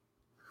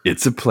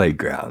It's a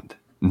playground.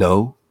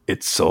 No,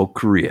 it's Seoul,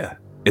 Korea.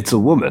 It's a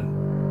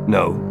woman.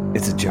 No,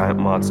 it's a giant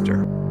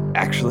monster.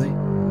 Actually,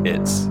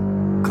 it's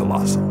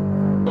Colossal.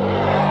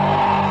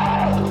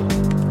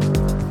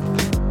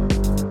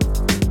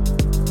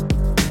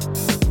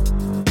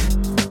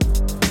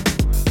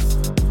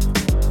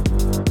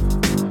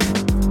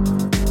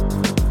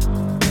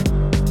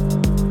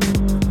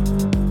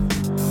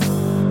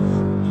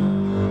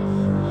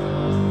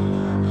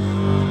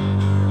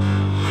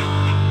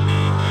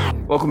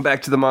 Welcome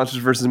back to the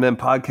Monsters vs. Men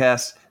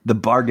podcast, the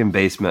bargain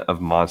basement of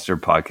monster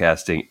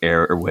podcasting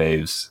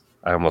airwaves.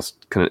 I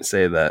almost couldn't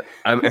say that.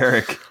 I'm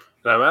Eric.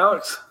 And I'm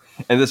Alex.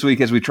 And this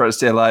week, as we try to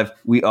stay alive,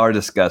 we are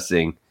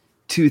discussing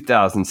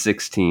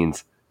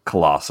 2016's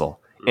Colossal.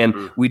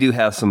 And we do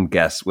have some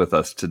guests with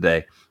us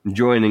today.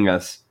 Joining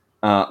us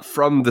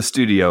from the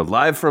studio,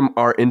 live from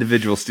our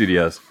individual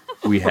studios,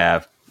 we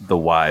have the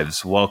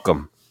wives.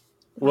 Welcome.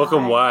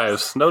 Welcome,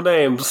 wives. No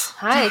names.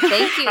 Hi,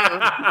 thank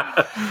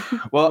you.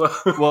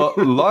 Well,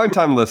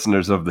 longtime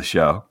listeners of the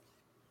show,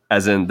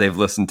 as in they've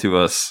listened to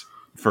us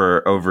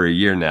for over a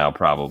year now,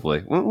 probably.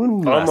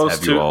 When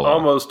almost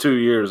 2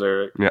 years,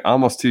 Eric. Yeah,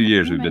 almost 2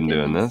 years we've been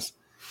doing this.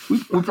 We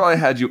probably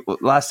had you,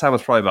 last time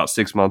was probably about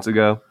 6 months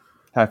ago,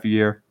 half a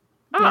year.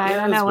 Yeah, I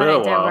don't know what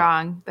I did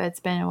wrong, but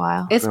it's been a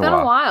while. It's been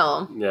a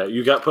while. Yeah,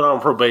 you got put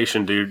on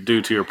probation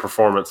due to your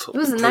performance. It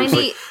was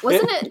 90.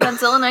 Wasn't it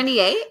Godzilla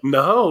 98?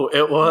 No,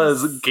 it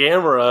was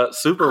Gamera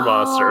Super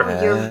Monster.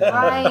 Oh, you're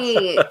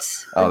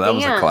right. Oh, that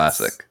was a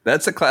classic.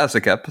 That's a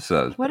classic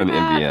episode. What on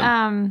about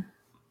MVM.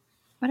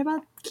 what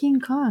about King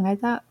Kong? I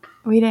thought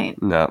we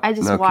didn't. No, I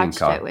just no watched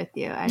King Kong. it with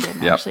you. I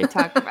didn't actually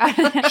talk about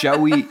it.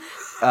 Shall we?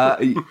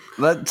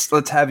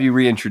 Let's have you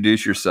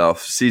reintroduce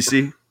yourself,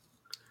 Cece.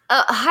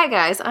 Hi,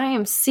 guys. I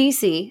am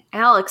Cece,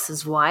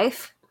 Alex's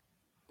wife.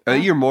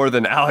 You're more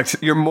than Alex.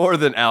 You're more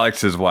than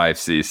Alex's wife,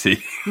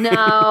 Cece.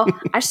 No,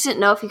 I just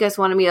didn't know if you guys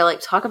wanted me to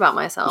talk about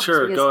myself.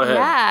 Sure, because, go ahead.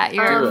 Yeah,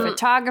 you're a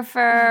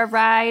photographer,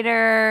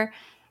 writer,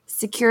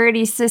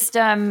 security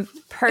system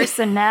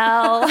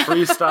personnel.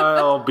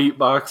 Freestyle,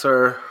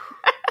 beatboxer.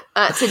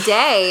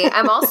 Today,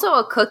 I'm also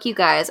a cook, you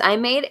guys. I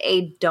made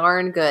a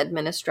darn good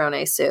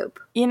minestrone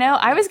soup. You know,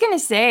 I was gonna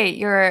say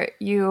you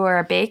were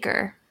a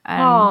baker.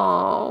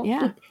 Oh,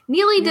 yeah.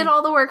 Neely did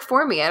all the work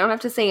for me. I don't have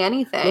to say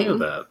anything.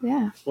 Look at that.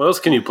 Yeah. What else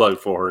can you plug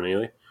for her,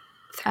 Neely?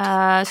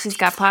 She's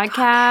got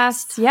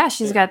podcasts. Yeah,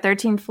 she's got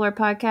 13th Floor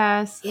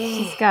Podcast. Yeah.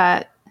 She's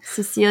got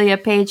Cecilia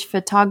Page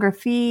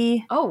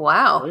Photography. Oh,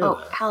 wow. Look at Oh,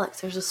 that. Alex,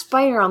 there's a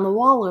spider on the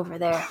wall over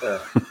there. Yeah,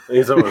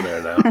 he's over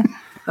there now.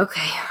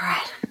 Okay, all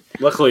right.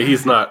 Luckily,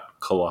 he's not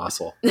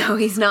colossal. No,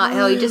 he's not.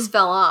 Hell, he just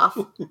fell off.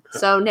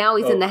 So now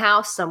he's in the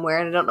house somewhere,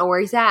 and I don't know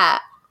where he's at.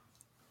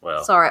 Well,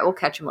 It's all right. We'll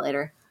catch him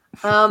later.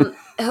 And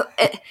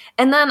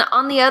then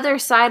on the other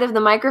side of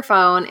the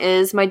microphone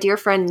is my dear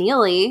friend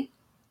Neely.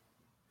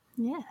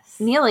 Yes.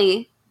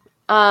 Neely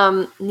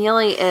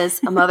is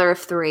a mother of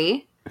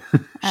three.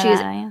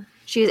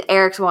 She's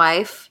Eric's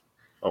wife.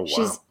 oh wow.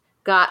 She's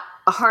got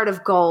a heart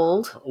of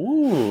gold.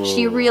 Ooh.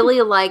 She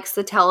really likes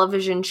the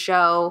television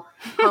show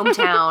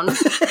Hometown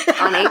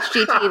on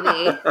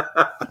HGTV.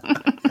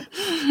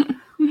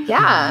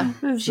 Yeah,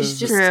 she's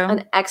just true.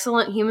 an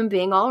excellent human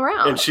being all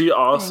around. And she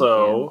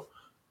also,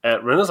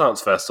 at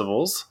Renaissance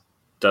festivals,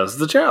 does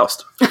the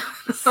joust.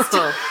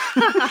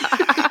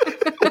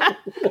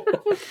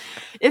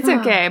 It's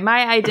okay.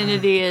 My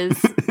identity is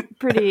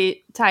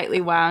pretty tightly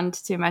wound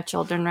to my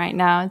children right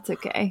now. It's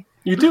okay.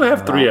 You do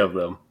have three of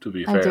them, to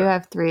be fair. I do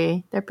have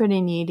 3. They're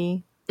pretty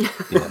needy.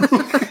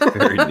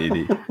 Very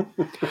needy.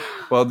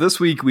 Well, this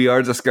week we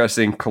are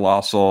discussing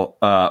Colossal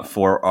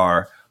for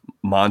our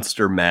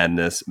Monster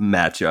Madness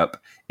matchup.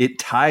 It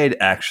tied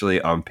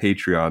actually on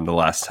Patreon the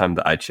last time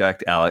that I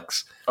checked,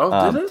 Alex.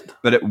 Oh, did it?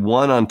 But it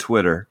won on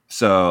Twitter.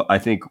 So I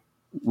think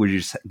we're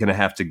just going to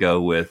have to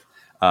go with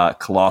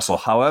Colossal.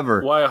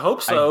 However, Well, I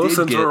hope so,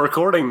 since we're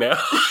recording now.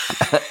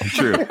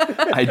 true.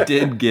 I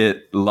did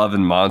get Love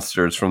and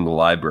Monsters from the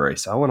library.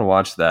 So I want to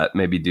watch that.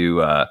 Maybe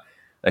do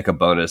like a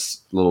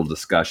bonus little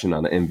discussion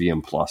on the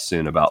MVM Plus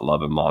soon about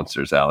Love and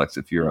Monsters, Alex,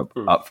 if you're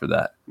up for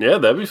that. Yeah,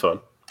 that'd be fun.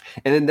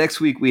 And then next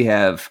week we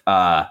have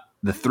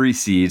the 3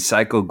 seed,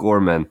 Psycho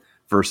Gorman,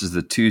 versus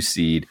the 2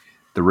 seed,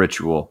 The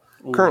Ritual.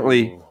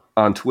 Currently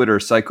on Twitter,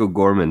 Psycho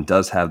Gorman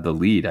does have the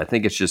lead. I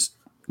think it's just,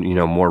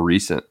 more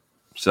recent.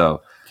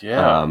 So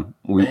Yeah.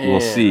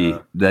 we'll see.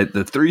 That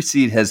the 3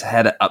 seed has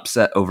had an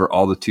upset over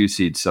all the 2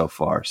 seeds so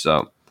far.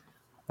 So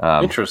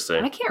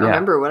Interesting. I can't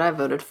remember what I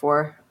voted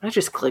for. I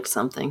just clicked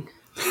something.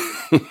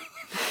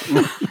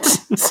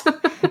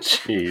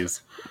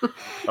 Jeez.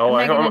 Oh,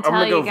 I'm gonna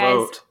going to go guys-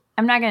 vote.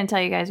 I'm not going to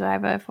tell you guys what I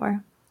voted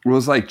for. it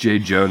was like Jay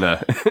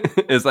Jonah.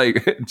 It's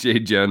like Jay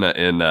Jonah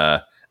in,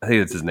 I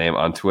think that's his name,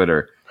 on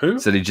Twitter. Who?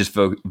 Said he just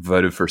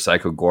voted for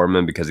Psycho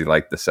Gorman because he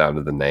liked the sound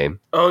of the name.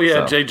 Oh,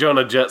 yeah, So- J.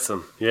 Jonah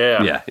Jetson.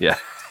 Yeah. Yeah.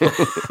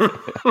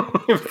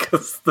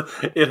 Because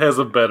it has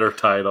a better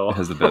title. It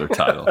has a better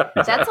title.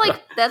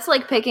 That's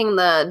like picking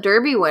the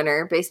Derby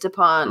winner based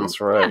upon That's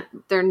right.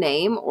 their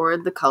name or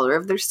the color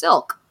of their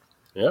silk.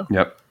 Yeah.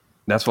 Yep.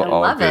 That's what I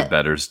all love good it.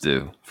 betters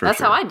do. That's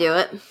sure. how I do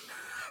it.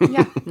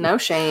 Yeah. No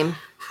shame.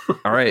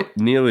 All right,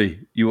 Neely,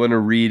 you want to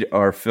read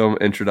our film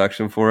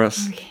introduction for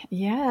us?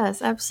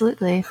 Yes,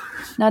 absolutely.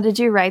 Now, did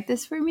you write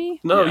this for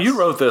me? No, Yes. you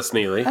wrote this,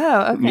 Neely.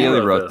 Oh, okay.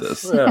 Neely wrote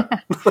this. Yeah.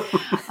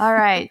 All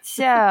right.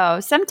 So,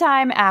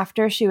 sometime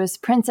after she was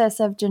Princess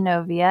of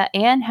Genovia,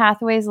 Anne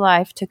Hathaway's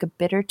life took a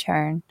bitter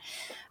turn.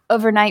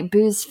 Overnight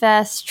booze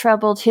fest,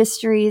 troubled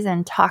histories,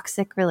 and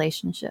toxic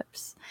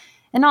relationships.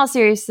 In all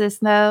seriousness,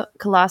 though,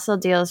 Colossal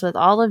deals with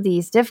all of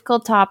these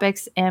difficult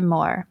topics and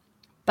more.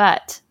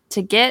 But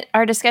to get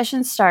our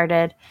discussion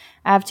started,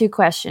 I have two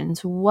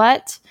questions.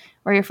 What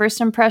were your first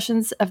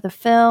impressions of the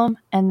film?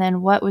 And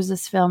then what was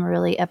this film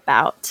really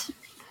about?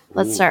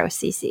 Let's start with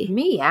Cece.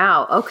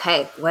 Meow.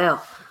 Okay.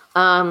 Well,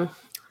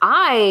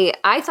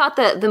 I thought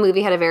that the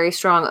movie had a very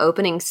strong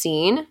opening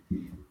scene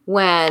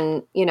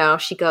when,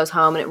 she goes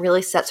home, and it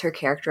really sets her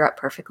character up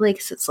perfectly,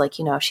 because it's like,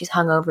 she's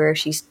hungover,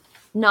 she's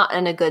not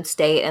in a good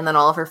state, and then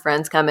all of her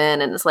friends come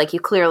in, and it's like, you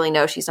clearly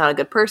know she's not a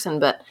good person,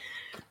 but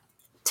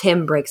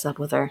Tim breaks up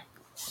with her.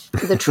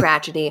 The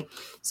tragedy.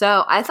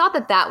 So I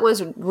thought that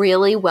was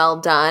really well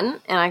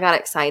done, and I got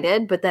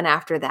excited, but then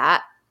after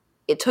that,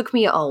 it took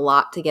me a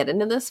lot to get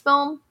into this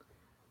film,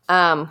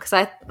 because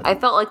I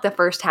felt like the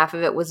first half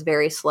of it was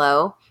very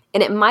slow,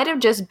 and it might have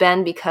just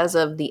been because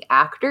of the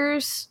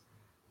actors,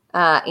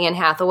 Anne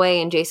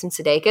Hathaway and Jason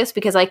Sudeikis,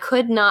 because I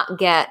could not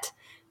get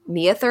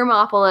Mia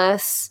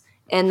Thermopolis.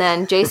 And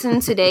then Jason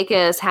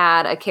Sudeikis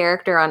had a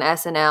character on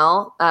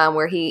SNL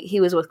where he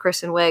was with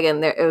Kristen Wiig,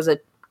 and it was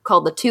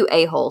called the Two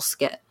A-Holes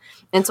skit.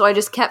 And so I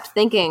just kept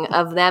thinking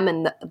of them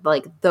and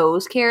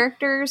those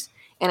characters,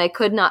 and I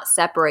could not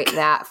separate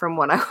that from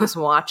what I was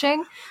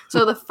watching.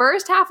 So the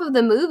first half of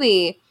the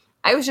movie,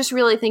 I was just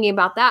really thinking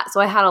about that.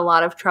 So I had a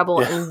lot of trouble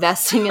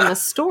investing in the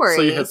story.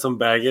 So you had some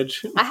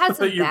baggage. I had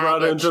some that you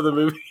brought baggage. into the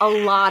movie. A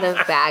lot of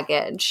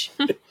baggage.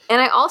 And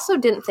I also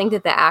didn't think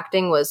that the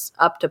acting was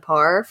up to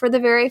par for the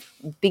very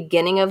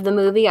beginning of the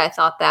movie. I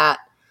thought that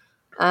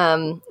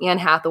Anne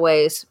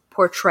Hathaway's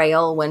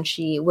portrayal when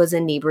she was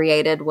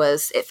inebriated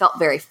it felt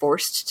very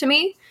forced to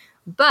me.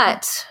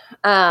 But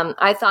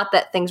I thought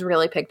that things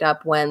really picked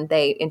up when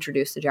they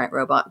introduced the giant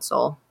robot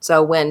soul.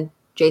 So when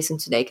Jason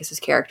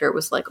Sudeikis' character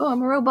was like, oh,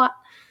 I'm a robot.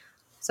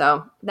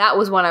 So that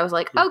was when I was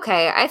like,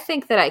 okay, I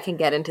think that I can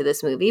get into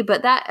this movie.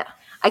 But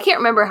I can't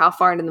remember how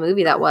far into the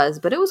movie that was,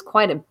 but it was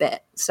quite a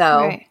bit.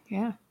 So Right.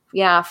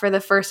 Yeah. for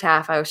the first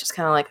half, I was just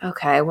kind of like,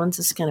 okay, when's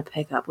this going to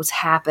pick up? What's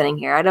happening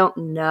here? I don't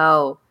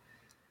know.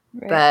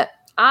 Right. But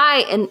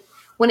and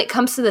when it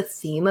comes to the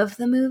theme of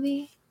the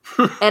movie,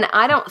 and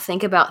I don't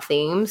think about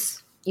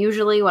themes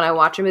usually when I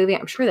watch a movie.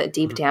 I'm sure that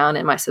deep down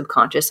in my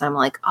subconscious, I'm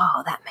like,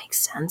 oh, that makes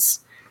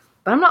sense.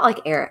 But I'm not like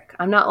Eric.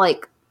 I'm not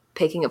like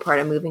picking apart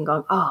a movie and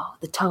going, oh,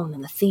 the tone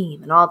and the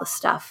theme and all the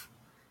stuff.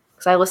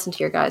 Because I listened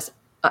to your guys'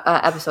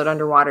 episode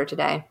Underwater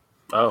today.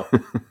 Oh.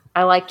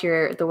 I liked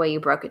the way you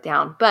broke it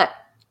down. But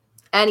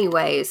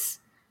anyways,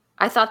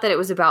 I thought that it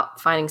was about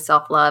finding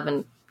self-love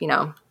and,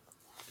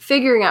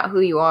 figuring out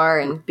who you are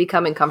and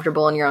becoming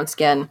comfortable in your own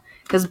skin.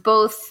 Because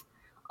both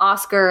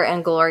Oscar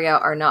and Gloria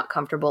are not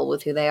comfortable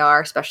with who they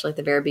are, especially at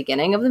the very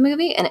beginning of the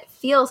movie. And it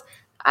feels...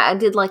 I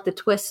did like the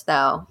twist,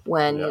 though,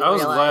 when you I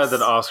was realize, glad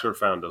that Oscar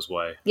found his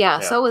way.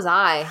 Yeah, so was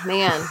I.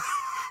 Man.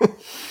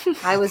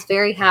 I was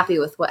very happy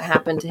with what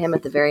happened to him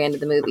at the very end of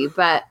the movie.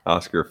 But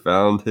Oscar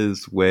found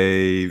his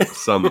way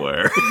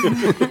somewhere.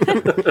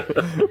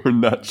 We're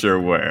not sure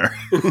where.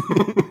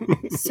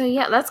 so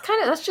yeah, that's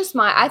just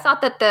I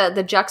thought that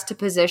the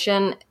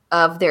juxtaposition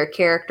of their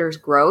characters'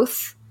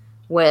 growth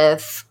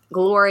with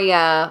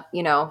Gloria,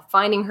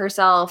 finding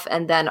herself,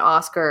 and then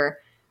Oscar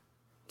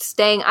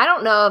staying, I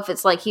don't know if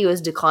it's like he was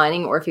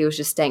declining or if he was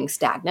just staying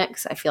stagnant,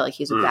 because I feel like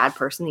he's a bad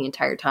person the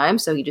entire time,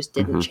 so he just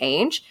didn't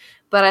change.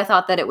 But I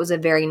thought that it was a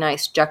very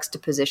nice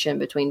juxtaposition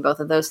between both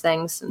of those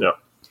things. And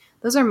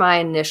those are my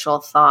initial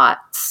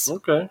thoughts.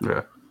 Okay.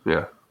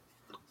 Yeah.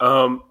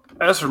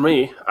 As for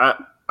me,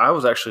 I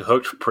was actually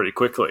hooked pretty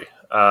quickly.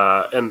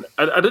 And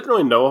I didn't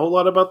really know a whole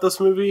lot about this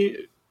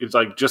movie. It's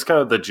like just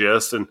kind of the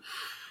gist and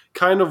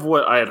kind of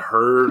what I had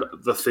heard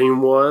the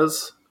theme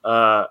was.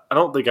 I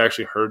don't think I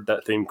actually heard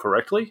that theme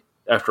correctly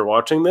after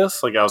watching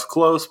this. Like, I was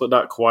close, but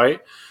not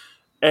quite.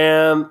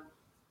 And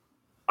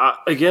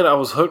I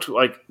was hooked.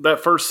 Like, that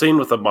first scene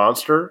with the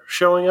monster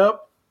showing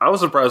up, I was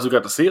surprised we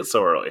got to see it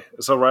so early.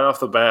 So right off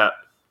the bat,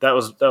 that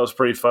was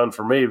pretty fun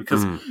for me,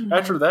 because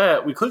after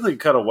that, we quickly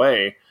cut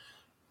away.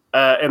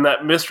 And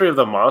that mystery of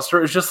the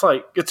monster is just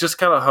like, it's just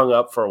kind of hung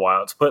up for a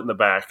while. It's put in the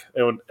back.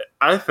 And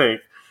I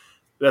think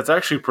that's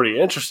actually pretty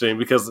interesting,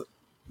 because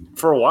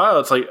for a while,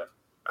 it's like,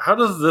 how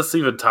does this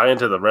even tie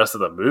into the rest of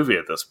the movie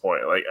at this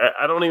point? Like,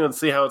 I don't even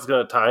see how it's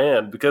going to tie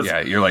in, because... Yeah,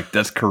 you're like,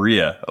 that's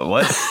Korea.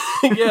 What?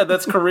 Yeah,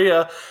 that's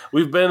Korea.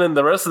 We've been in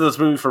the rest of this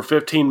movie for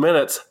 15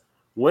 minutes.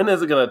 When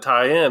is it going to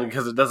tie in?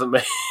 Because it doesn't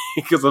make...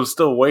 Because I'm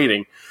still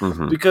waiting.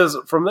 Mm-hmm. Because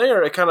from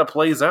there, it kind of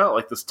plays out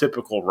like this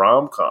typical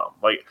rom-com.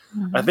 Like,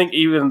 I think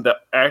even the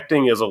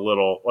acting is a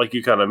little, like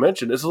you kind of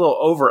mentioned, it's a little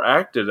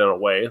overacted in a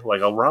way,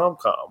 like a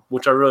rom-com,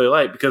 which I really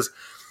like, because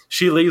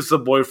She leaves the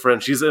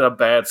boyfriend. She's in a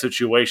bad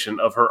situation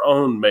of her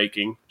own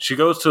making. She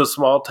goes to a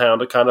small town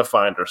to kind of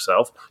find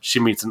herself. She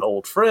meets an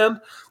old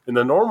friend. In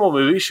the normal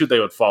movie,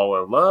 they would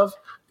fall in love,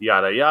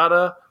 yada,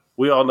 yada.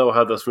 We all know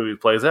how this movie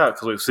plays out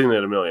because we've seen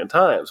it a million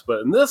times.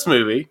 But in this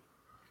movie,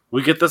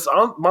 we get this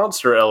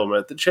monster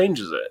element that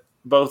changes it,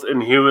 both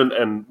in human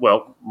and,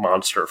 well,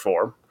 monster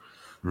form.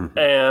 Mm-hmm.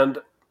 And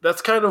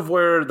that's kind of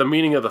where the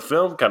meaning of the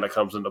film kind of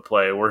comes into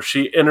play, where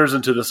she enters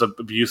into this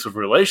abusive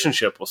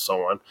relationship with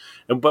someone.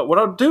 But what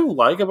I do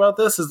like about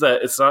this is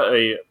that it's not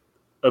a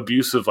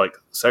abusive, like,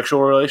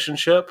 sexual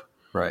relationship.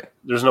 Right.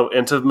 There's no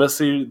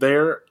intimacy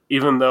there,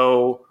 even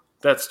though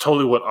that's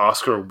totally what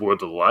Oscar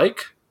would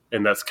like.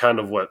 And that's kind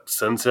of what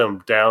sends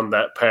him down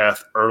that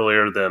path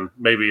earlier than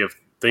maybe if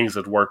things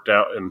had worked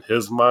out in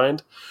his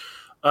mind.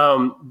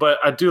 But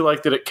I do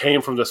like that it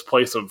came from this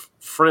place of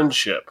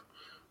friendship,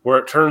 where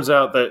it turns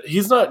out that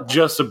he's not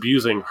just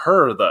abusing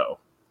her, though.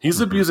 He's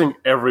abusing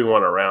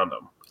everyone around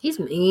him. He's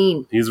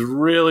mean. He's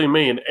really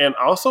mean. And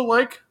also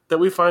like that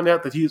we find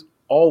out that he's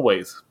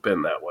always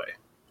been that way.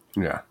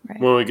 Yeah. Right.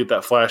 When we get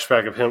that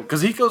flashback of him,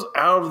 because he goes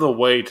out of the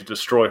way to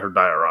destroy her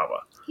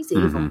diorama. He's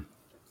evil.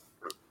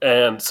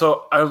 And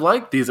so I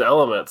like these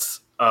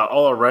elements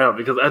all around,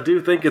 because I do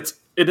think it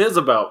is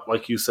about,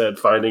 like you said,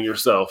 finding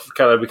yourself,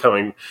 kind of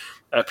becoming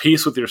at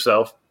peace with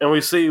yourself. And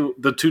we see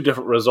the two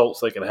different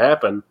results that can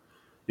happen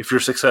if you're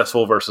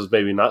successful versus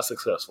maybe not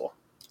successful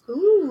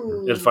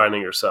in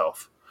finding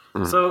yourself.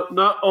 So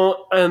not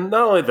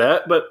only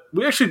that, but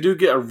we actually do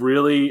get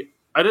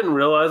I didn't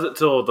realize it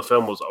till the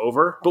film was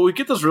over, but we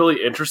get this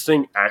really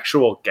interesting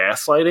actual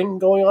gaslighting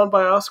going on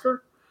by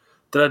Oscar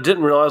that I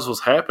didn't realize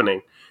was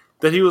happening.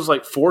 That he was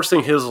like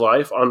forcing his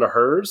life onto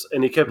hers,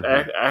 and he kept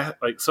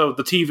so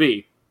the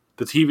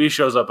TV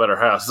shows up at her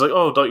house. He's like,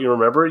 "Oh, don't you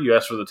remember? You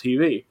asked for the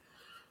TV."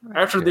 Right.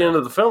 After the end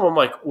of the film, I'm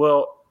like,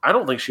 "Well, I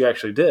don't think she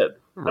actually did.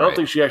 Right. I don't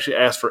think she actually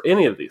asked for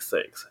any of these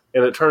things."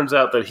 And it turns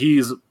out that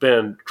he's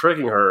been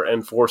tricking her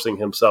and forcing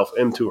himself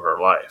into her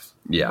life.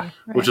 Yeah,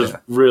 which is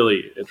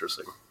really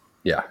interesting.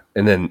 Yeah,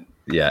 and then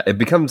it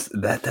becomes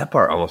that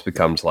part almost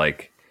becomes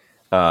like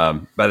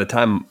by the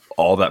time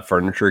all that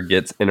furniture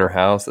gets in her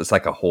house, it's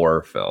like a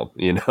horror film,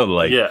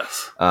 like,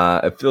 yes.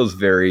 It feels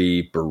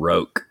very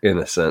Baroque in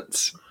a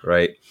sense,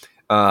 right?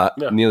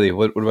 Neely,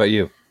 what about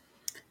you?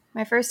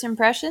 My first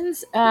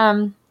impressions?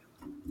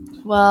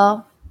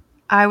 Well,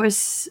 I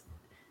was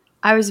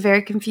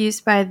very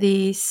confused by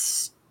the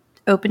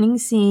opening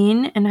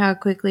scene and how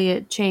quickly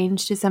it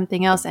changed to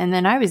something else. And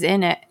then I was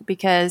in it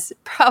because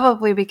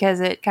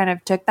it kind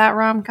of took that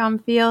rom-com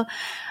feel.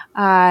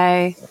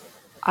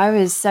 I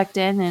was sucked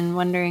in and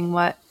wondering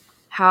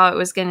how it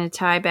was going to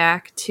tie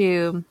back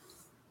to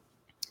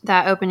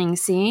that opening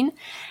scene.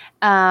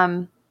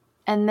 And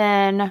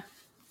then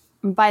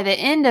by the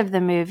end of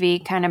the movie,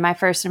 kind of my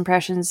first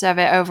impressions of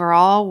it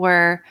overall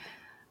were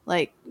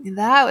like,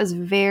 that was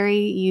very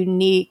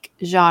unique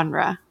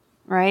genre,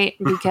 right?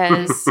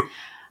 Because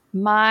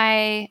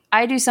I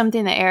do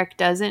something that Eric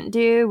doesn't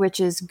do, which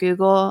is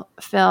Google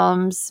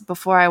films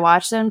before I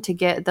watch them to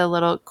get the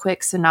little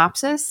quick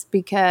synopsis,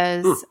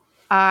 because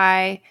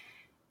I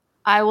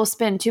will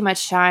spend too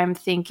much time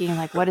thinking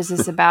like, what is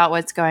this about?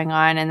 What's going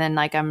on? And then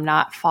like, I'm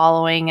not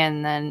following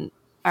or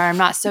I'm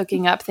not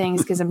soaking up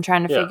things because I'm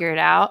trying to figure it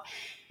out.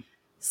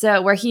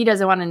 So where he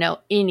doesn't want to know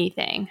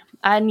anything,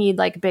 I need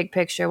like big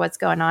picture, what's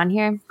going on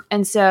here.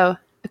 And so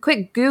a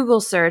quick Google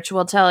search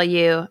will tell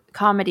you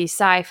comedy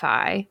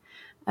sci-fi.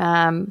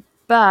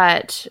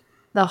 But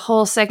the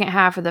whole second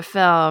half of the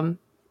film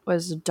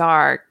was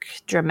dark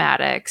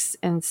dramatics.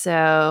 And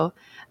so,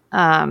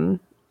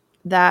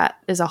 that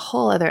is a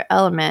whole other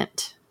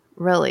element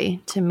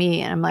really to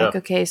me. And I'm like,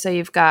 okay, so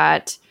you've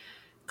got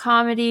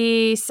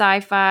comedy,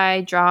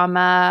 sci-fi,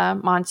 drama,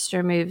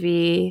 monster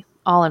movie,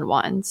 all in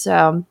one.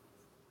 So,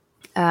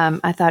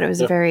 I thought it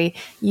was a very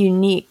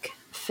unique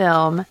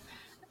film.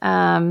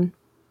 Let's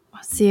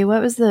see,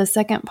 what was the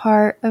second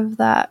part of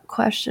that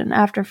question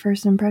after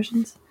first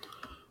impressions?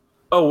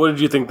 Oh, what did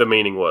you think the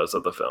meaning was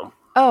of the film?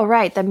 Oh,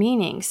 right, the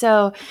meaning.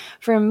 So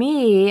for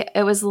me,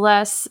 it was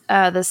less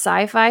the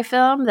sci-fi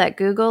film that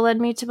Google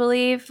led me to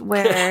believe,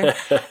 where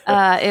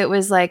it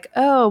was like,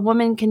 oh, a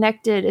woman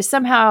is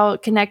somehow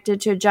connected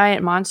to a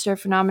giant monster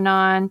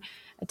phenomenon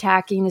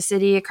attacking a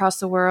city across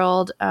the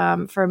world.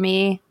 For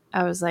me,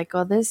 I was like,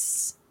 well,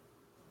 this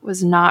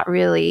was not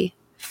really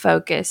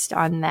focused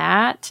on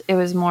that. It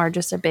was more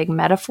just a big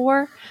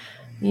metaphor,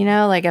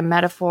 like a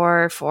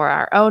metaphor for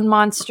our own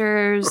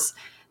monsters,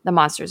 the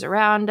monsters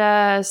around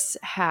us,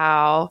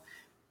 how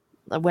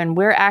when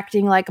we're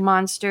acting like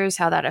monsters,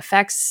 how that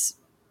affects,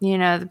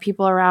 the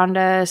people around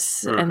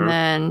us, and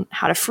then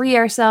how to free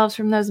ourselves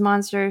from those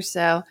monsters.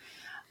 So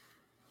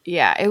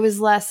yeah, it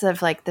was less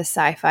of like the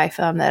sci-fi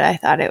film that I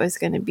thought it was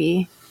going to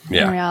be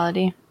in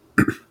reality.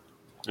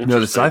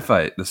 No, the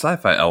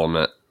sci-fi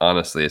element,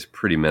 honestly, is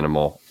pretty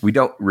minimal. We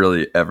don't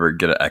really ever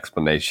get an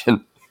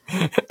explanation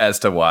as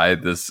to why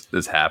this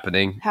is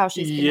happening. How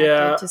she's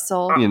connected to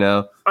Soul.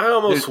 I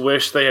almost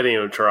wish they hadn't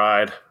even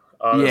tried.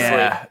 Honestly,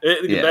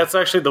 Yeah. That's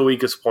actually the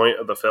weakest point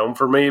of the film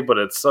for me, but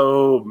it's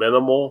so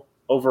minimal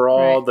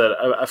overall that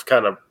I've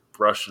kind of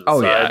brushed it aside.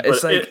 Oh, yeah. But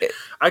It's like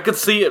I could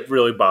see it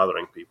really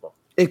bothering people.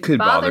 it could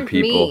bother Bothered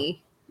people.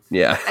 me.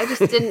 Yeah. I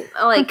just didn't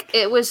like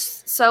it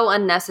was so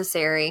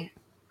unnecessary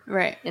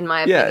Right. in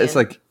my opinion. Yeah, it's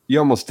like you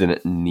almost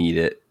didn't need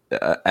it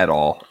at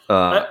all.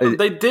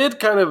 They did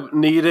kind of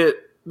need it.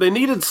 They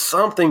needed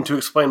something to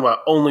explain why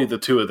only the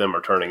two of them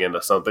are turning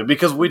into something,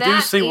 because we do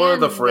That see one of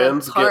the and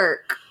friends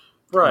park.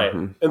 right,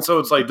 Mhm. and so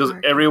it's like, does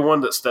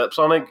everyone that steps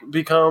on it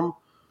become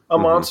a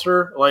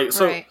monster? Like,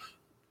 so Right.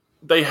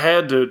 they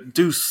had to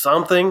do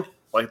something.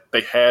 Like,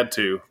 they had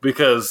to,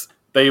 because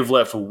they've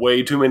left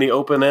way too many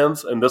open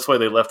ends, and this way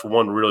they left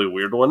one really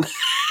weird one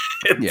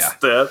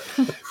instead.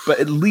 But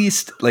at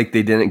least like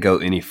they didn't go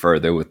any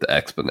further with the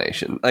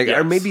explanation. Like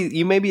or Yes.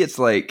 maybe it's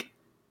like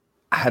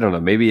I don't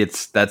know, maybe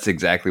that's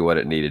exactly what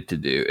it needed to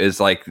do. Is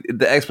like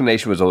the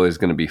explanation was always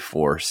going to be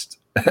forced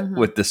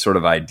with this sort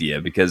of idea,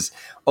 because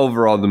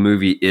overall the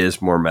movie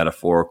is more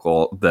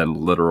metaphorical than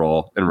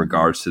literal in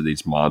regards to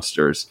these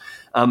monsters.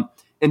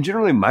 And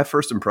generally my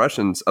first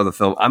impressions of the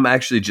film, I'm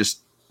actually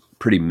just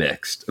pretty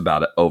mixed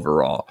about it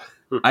overall.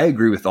 I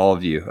agree with all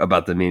of you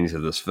about the meanings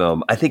of this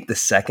film. I think the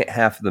second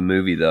half of the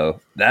movie, though,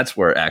 that's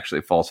where it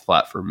actually falls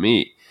flat for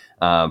me,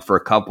 for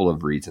a couple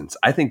of reasons.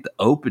 I think the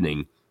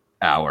opening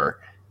hour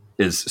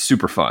is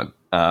super fun.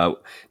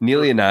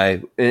 Neely and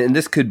I, and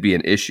this could be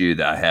an issue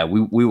that I have,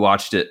 we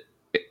watched it,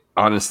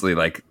 honestly,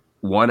 like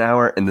 1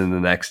 hour and then the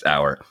next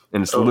hour.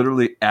 And it's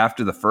literally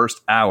after the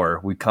first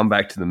hour, we come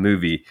back to the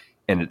movie,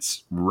 and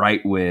it's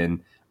right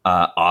when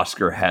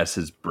Oscar has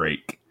his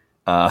break.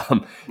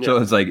 So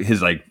it's like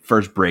his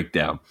first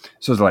breakdown.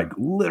 So it's like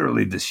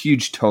literally this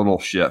huge tonal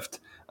shift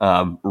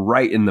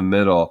right in the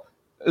middle.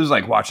 It was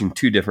like watching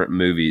two different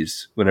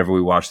movies whenever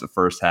we watched the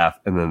first half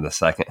and then the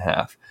second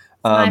half.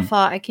 My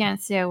fault. I can't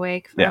stay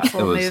awake for a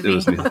full movie. It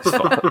was Neely's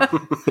fault.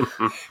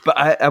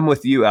 But I'm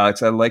with you,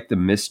 Alex. I like the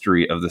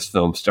mystery of this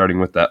film,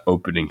 starting with that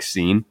opening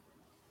scene.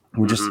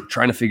 We're just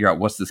trying to figure out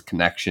what's this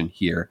connection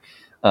here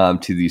to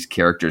these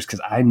characters,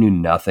 because I knew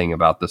nothing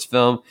about this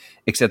film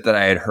except that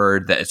I had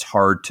heard that it's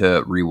hard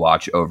to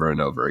rewatch over and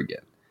over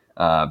again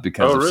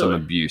because of some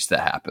abuse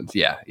that happens.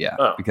 Yeah,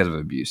 because of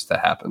abuse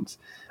that happens.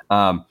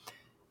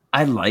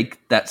 I like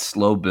that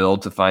slow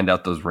build to find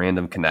out those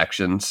random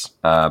connections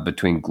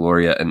between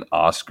Gloria and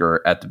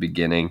Oscar at the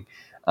beginning.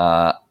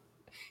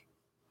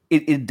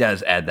 It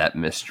does add that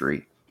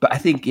mystery. But I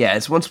think,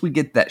 it's once we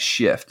get that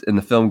shift and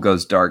the film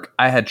goes dark,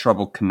 I had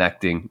trouble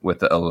connecting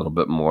with it a little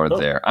bit more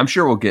there. I'm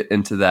sure we'll get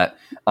into that.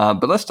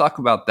 But let's talk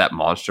about that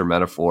monster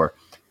metaphor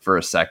for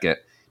a second.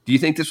 Do you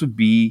think this would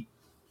be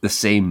the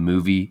same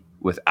movie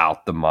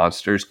without the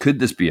monsters? Could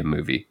this be a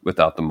movie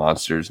without the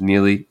monsters?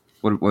 Neely,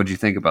 what did you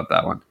think about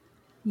that one?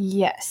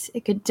 Yes,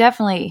 it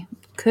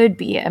could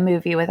be a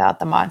movie without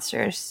the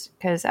monsters,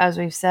 because as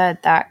we've said,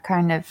 that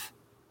kind of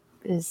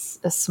is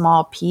a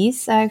small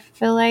piece, I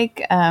feel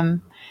like.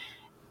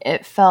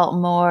 It felt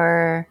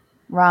more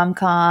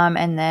rom-com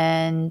and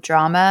then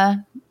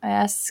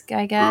drama-esque,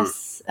 I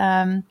guess,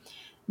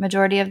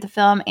 majority of the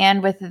film.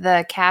 And with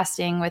the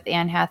casting with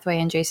Anne Hathaway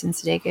and Jason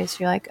Sudeikis,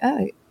 you're like,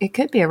 oh, it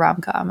could be a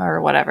rom-com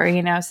or whatever,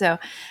 So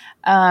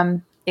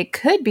it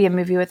could be a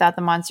movie without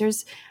the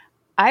monsters.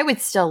 I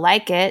would still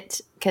like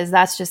it, because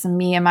that's just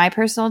me and my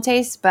personal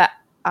taste. But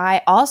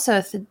I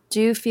also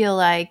do feel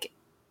like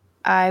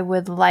I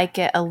would like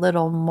it a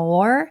little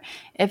more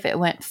if it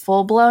went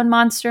full-blown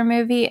monster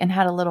movie and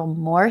had a little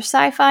more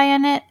sci-fi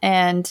in it,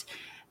 and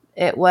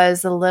it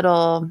was a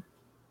little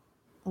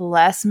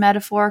less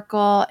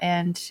metaphorical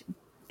and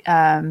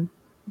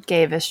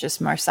gave us just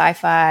more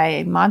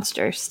sci-fi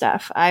monster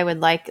stuff. I would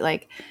like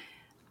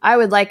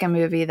a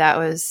movie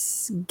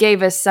that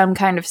gave us some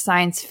kind of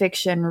science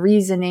fiction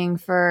reasoning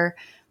for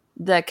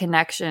the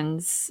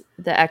connections,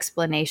 the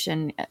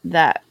explanation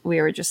that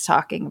we were just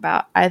talking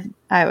about.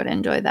 I would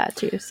enjoy that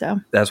too. So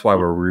that's why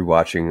we're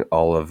rewatching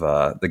all of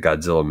the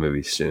Godzilla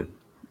movies soon.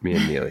 Me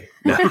and Neely.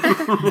 No.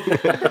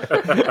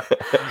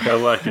 I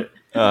like it.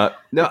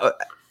 No,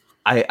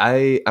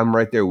 I'm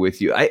right there with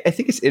you. I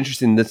think it's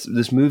interesting.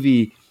 This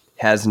movie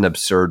has an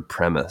absurd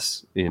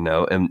premise, and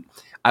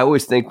I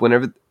always think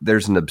whenever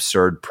there's an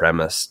absurd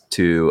premise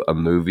to a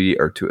movie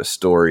or to a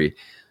story,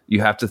 you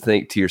have to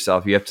think to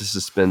yourself, you have to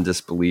suspend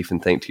disbelief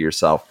and think to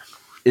yourself,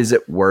 is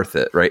it worth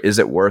it, right? Is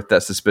it worth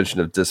that suspension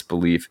of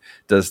disbelief?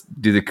 Do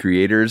the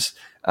creators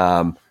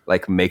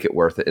make it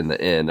worth it in the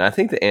end? And I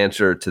think the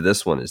answer to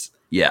this one is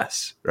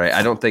yes, right?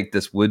 I don't think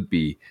this would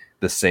be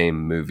the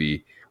same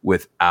movie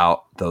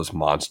without those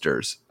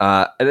monsters.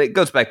 And it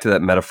goes back to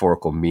that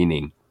metaphorical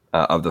meaning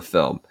of the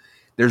film.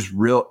 There's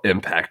real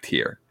impact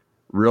here,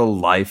 real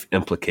life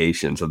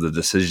implications of the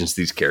decisions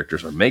these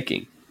characters are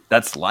making.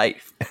 That's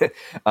life. There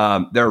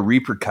are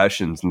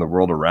repercussions in the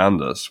world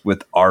around us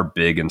with our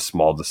big and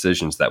small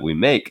decisions that we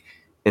make.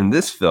 In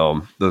this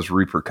film, those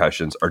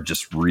repercussions are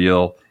just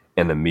real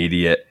and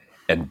immediate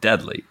and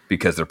deadly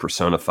because they're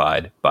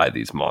personified by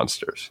these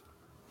monsters.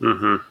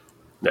 Mm-hmm.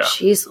 Yeah.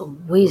 Jeez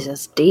Louise,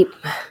 that's deep.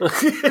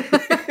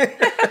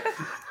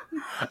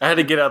 I had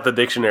to get out the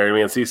dictionary.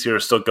 Me and Cece are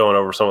still going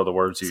over some of the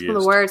words you Some used.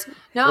 of the words.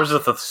 No, Here's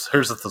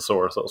a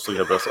thesaurus. I'll see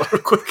this one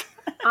real quick.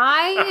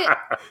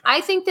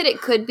 I think that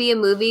it could be a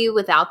movie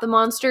without the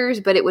monsters,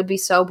 but it would be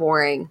so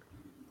boring.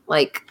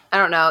 Like, I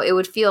don't know. It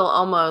would feel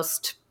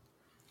almost,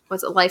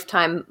 what's it,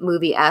 Lifetime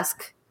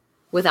movie-esque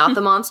without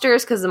the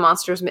monsters, because the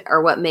monsters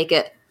are what make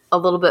it a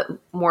little bit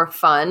more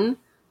fun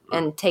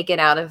and take it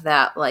out of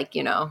that, like,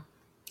 you know,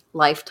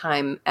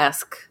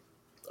 Lifetime-esque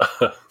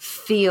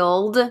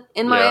field,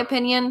 in my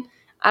opinion.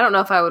 I don't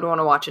know if I would want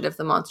to watch it if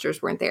the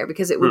monsters weren't there,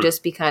 because it would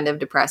just be kind of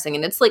depressing.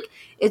 And it's like,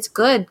 it's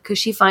good because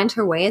she finds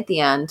her way at the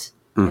end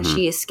and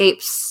she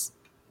escapes,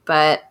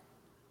 but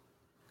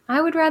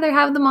I would rather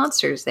have the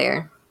monsters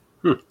there.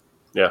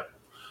 Yeah.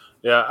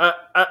 Yeah,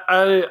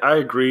 I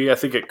agree. I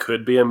think it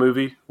could be a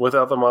movie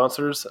without the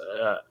monsters,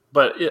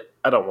 but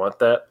I don't want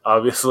that.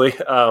 Obviously,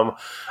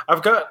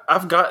 I've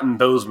gotten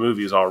those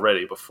movies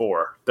already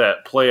before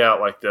that play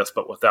out like this,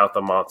 but without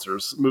the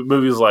monsters.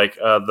 Movies like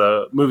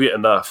the movie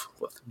Enough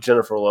with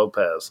Jennifer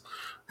Lopez.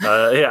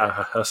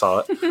 Yeah, I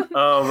saw it.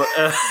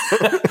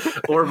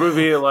 Or a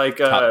movie like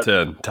top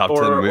 10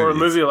 movies. Or a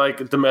movie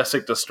like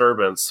Domestic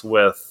Disturbance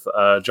with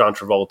John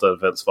Travolta and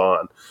Vince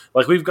Vaughn.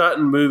 Like, we've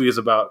gotten movies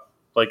about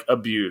like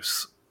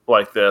abuse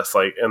like this,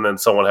 like, and then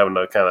someone having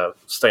to kind of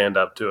stand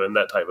up to it and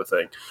that type of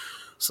thing.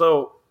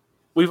 So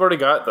we've already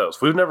got those.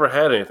 We've never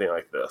had anything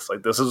like this.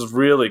 Like, this is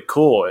really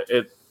cool.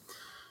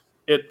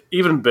 It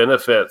even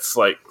benefits,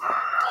 like,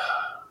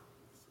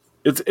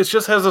 it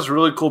just has this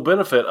really cool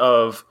benefit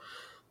of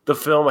the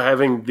film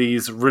having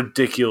these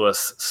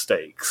ridiculous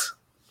stakes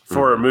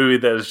for a movie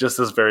that is just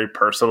this very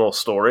personal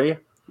story.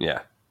 Yeah.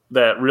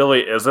 That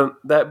really isn't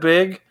that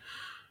big,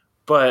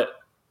 but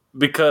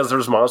because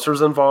there's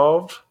monsters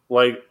involved,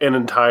 like, an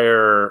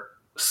entire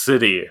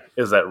city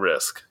is at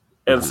risk.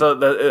 And so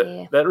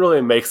that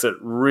really makes it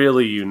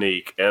really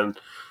unique, and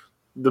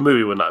the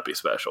movie would not be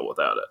special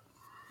without it.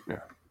 Yeah,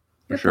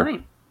 for sure.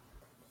 Point.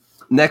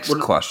 Next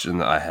question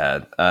that I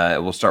had,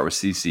 we'll start with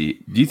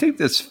Cece. Do you think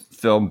this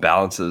film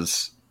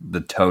balances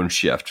the tone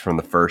shift from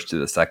the first to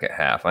the second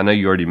half? I know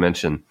you already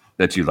mentioned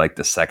that you like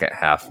the second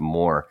half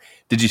more.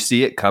 Did you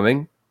see it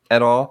coming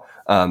at all,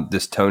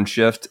 this tone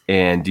shift,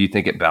 and do you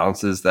think it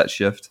balances that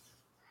shift?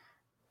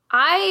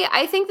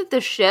 I think that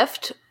the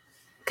shift,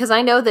 because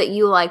I know that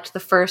you liked the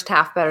first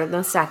half better than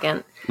the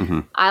second.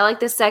 I like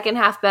the second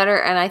half better,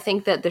 and I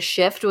think that the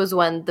shift was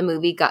when the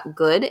movie got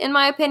good, in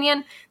my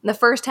opinion. And the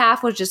first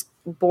half was just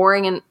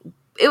boring, and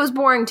it was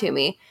boring to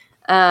me.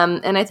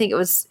 And I think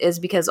is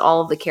because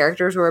all of the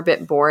characters were a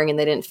bit boring, and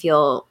they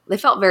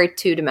felt very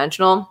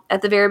two-dimensional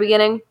at the very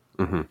beginning.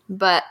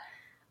 But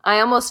I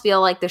almost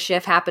feel like the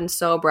shift happened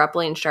so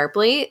abruptly and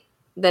sharply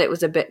that it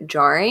was a bit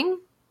jarring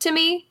to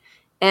me.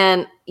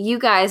 And you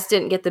guys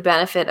didn't get the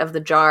benefit of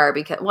the jar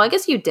because, well, I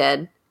guess you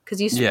did,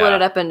 because you split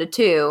it up into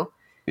two.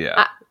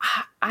 Yeah.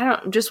 I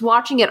don't, just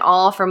watching it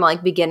all from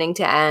like beginning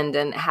to end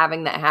and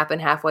having that happen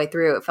halfway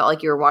through, it felt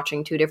like you were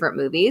watching two different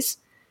movies.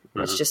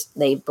 It's just,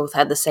 they both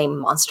had the same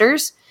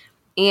monsters.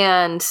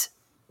 And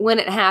when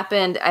it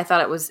happened, I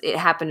thought it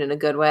happened in a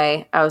good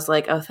way. I was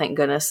like, oh, thank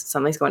goodness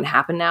something's going to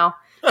happen now.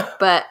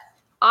 But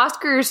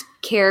Oscar's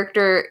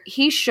character,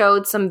 he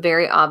showed some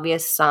very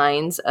obvious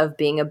signs of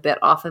being a bit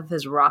off of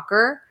his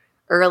rocker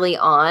early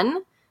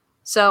on.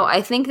 So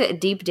I think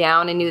that deep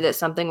down I knew that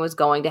something was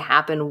going to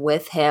happen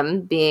with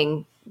him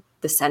being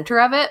the center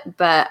of it,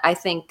 but I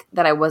think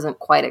that I wasn't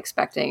quite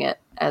expecting it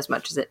as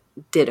much as it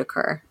did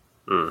occur.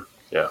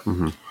 Yeah.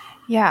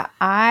 Yeah,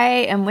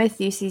 I am with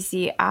you,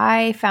 CC.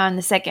 I found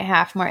the second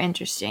half more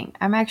interesting.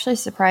 I'm actually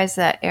surprised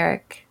that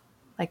Eric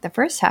liked the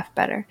first half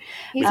better.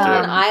 He's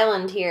on an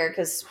island here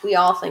because we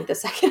all think the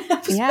second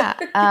half is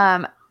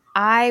better.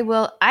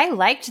 I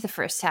liked the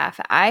first half.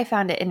 I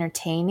found it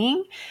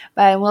entertaining,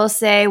 but I will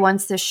say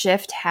once the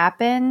shift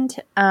happened,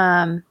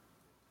 and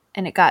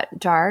it got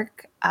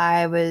dark,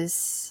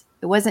 it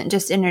wasn't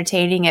just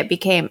entertaining, it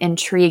became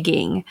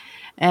intriguing.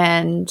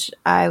 And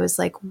I was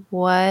like,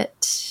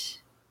 what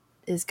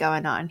is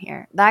going on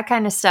here? That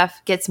kind of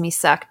stuff gets me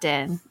sucked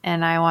in,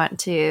 and I want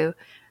to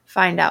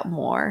find out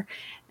more.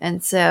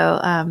 And so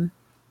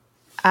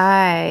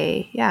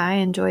I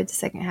enjoyed the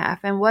second half.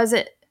 And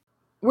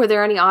were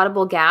there any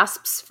audible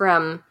gasps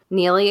from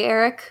Neely,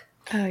 Eric?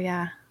 Oh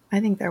yeah, I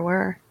think there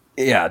were.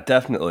 Yeah,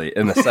 definitely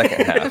in the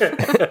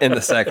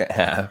second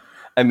half.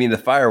 I mean, the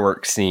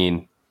fireworks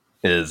scene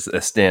is a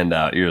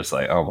standout. You're just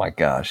like, oh my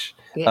gosh.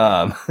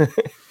 Yeah.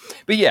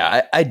 But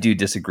yeah, I do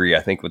disagree.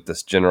 I think with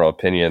this general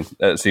opinion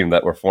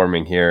that we're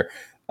forming here,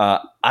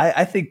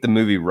 I think the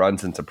movie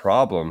runs into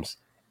problems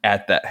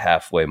at that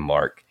halfway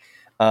mark.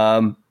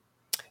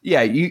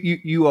 Yeah,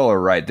 you all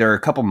are right. There are a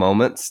couple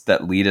moments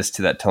that lead us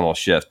to that tonal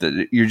shift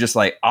that you're just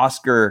like,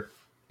 Oscar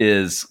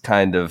is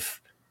kind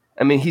of,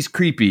 I mean, he's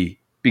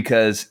creepy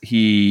because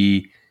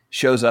he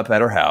shows up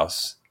at her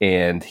house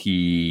and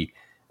they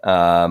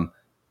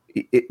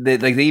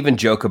even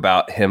joke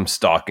about him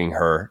stalking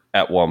her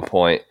at one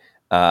point.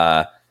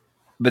 But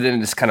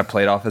then it's kind of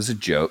played off as a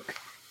joke.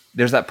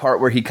 There's that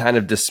part where he kind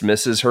of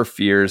dismisses her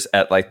fears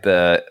at like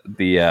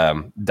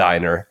the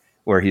diner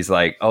where he's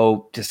like,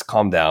 "Oh, just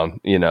calm down,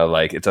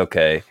 like it's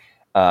okay,"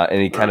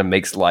 and he kind of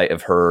makes light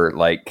of her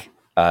like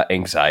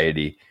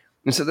anxiety.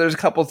 And so there's a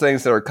couple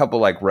things that are a couple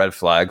like red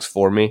flags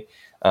for me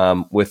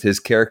with his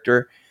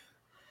character,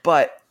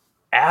 but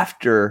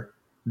after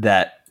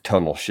that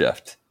tonal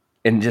shift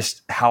and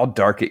just how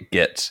dark it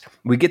gets,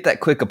 we get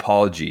that quick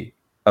apology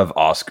of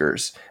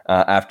Oscar's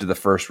after the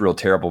first real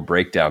terrible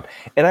breakdown.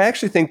 And I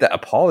actually think that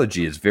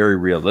apology is very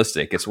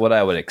realistic. It's what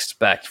I would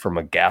expect from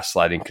a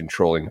gaslighting,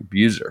 controlling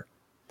abuser.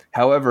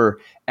 However,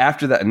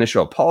 after that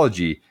initial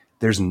apology,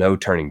 there's no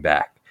turning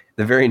back.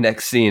 The very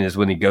next scene is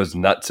when he goes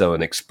nutso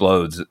and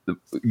explodes,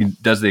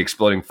 does the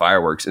exploding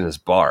fireworks in his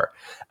bar.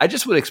 I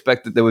just would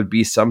expect that there would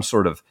be some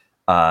sort of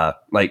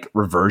like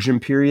reversion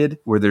period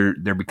where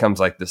there becomes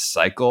like this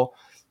cycle,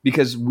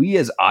 because we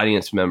as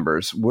audience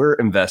members, we're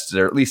invested,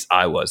 or at least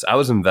I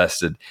was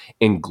invested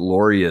in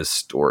Gloria's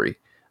story,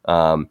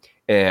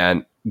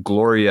 and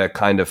Gloria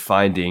kind of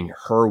finding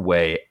her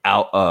way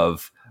out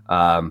of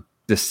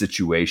this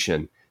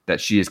situation that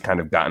she has kind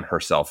of gotten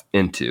herself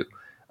into.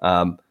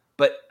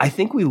 But I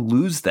think we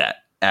lose that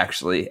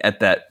actually at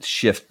that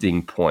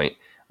shifting point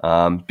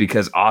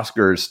because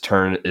Oscar's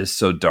turn is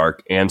so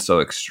dark and so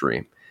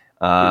extreme.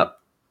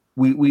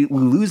 We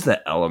lose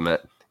that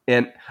element.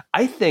 And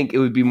I think it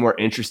would be more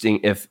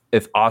interesting if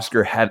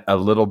Oscar had a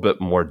little bit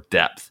more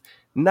depth,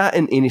 not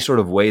in any sort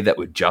of way that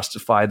would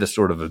justify the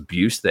sort of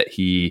abuse that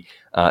he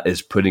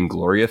is putting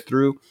Gloria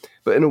through,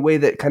 but in a way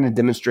that kind of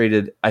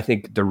demonstrated, I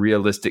think, the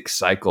realistic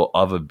cycle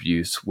of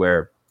abuse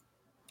where,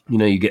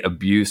 you get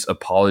abuse,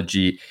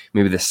 apology,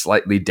 maybe this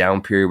slightly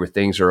down period where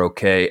things are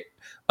okay,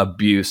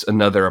 abuse,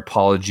 another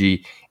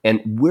apology,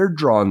 and we're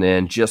drawn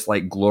in just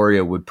like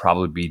Gloria would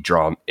probably be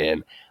drawn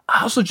in.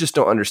 I also just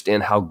don't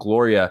understand how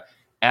Gloria,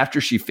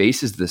 after she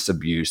faces this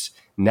abuse,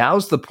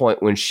 now's the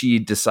point when she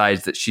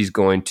decides that she's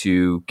going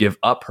to give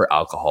up her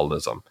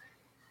alcoholism.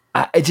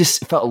 I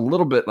just felt a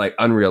little bit like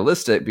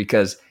unrealistic,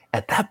 because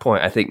at that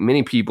point, I think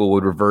many people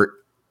would revert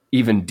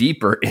even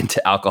deeper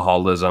into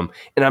alcoholism.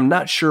 And I'm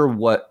not sure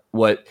what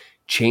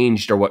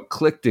changed or what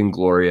clicked in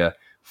Gloria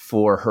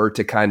for her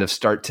to kind of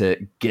start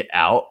to get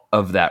out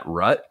of that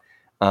rut.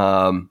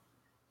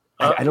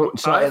 I don't.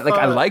 So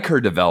I like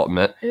her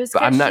development,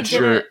 but I'm not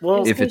sure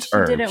if it's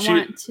earned. She didn't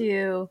want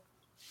to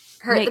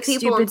hurt make the people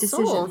stupid in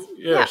decisions. Seoul.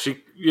 Yeah,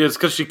 it's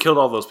because she killed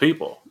all those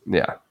people.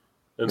 Yeah.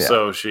 And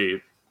so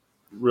she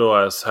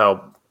realized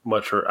how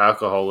much her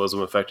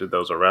alcoholism affected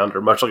those around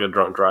her, much like a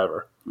drunk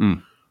driver,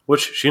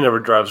 which she never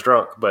drives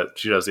drunk, but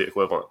she does the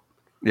equivalent.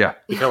 Yeah.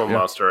 Become a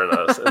monster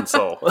in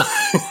Seoul.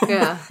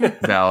 Yeah.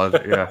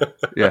 Valid.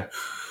 Yeah.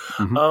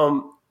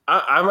 Mm-hmm.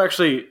 I'm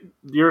actually,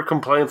 your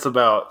complaints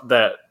about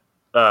that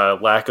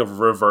lack of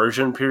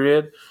reversion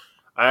period,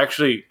 I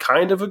actually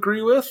kind of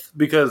agree with,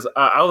 because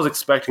I was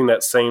expecting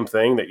that same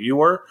thing that you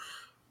were,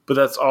 but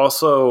that's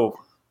also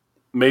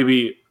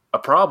maybe a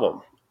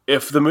problem.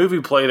 If the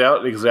movie played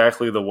out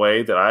exactly the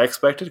way that I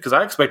expected, because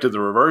I expected the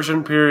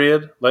reversion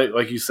period,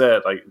 like you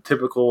said, like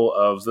typical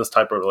of this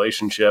type of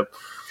relationship,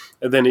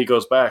 and then he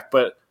goes back.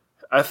 But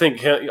I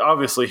think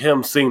obviously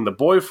him seeing the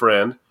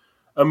boyfriend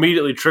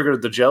immediately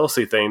triggered the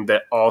jealousy thing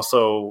that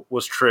also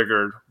was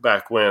triggered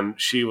back when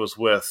she was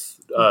with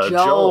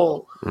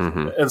Joel.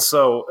 Mm-hmm. And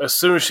so as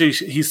soon as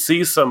he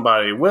sees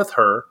somebody with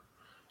her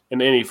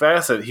in any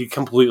facet, he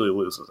completely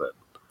loses it.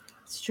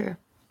 It's true.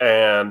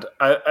 And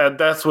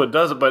that's what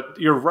does it. But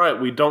you're right,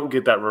 we don't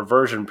get that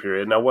reversion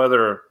period. Now,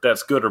 whether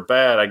that's good or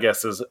bad, I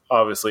guess, is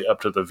obviously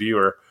up to the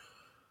viewer.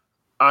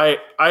 I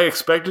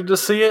expected to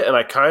see it, and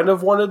I kind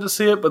of wanted to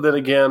see it, but then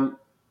again,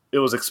 it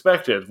was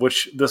expected,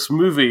 which this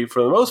movie,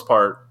 for the most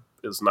part,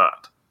 is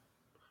not.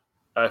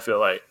 I feel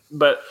like.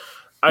 But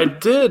I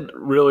did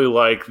really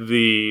like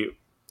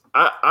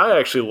I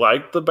actually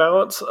liked the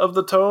balance of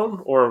the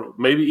tone, or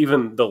maybe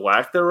even the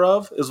lack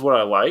thereof, is what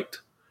I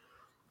liked.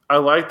 I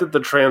like that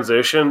the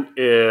transition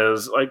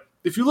is, like,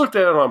 if you looked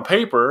at it on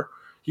paper,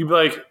 you'd be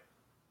like,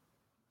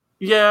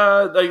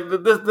 yeah,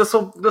 like this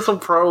will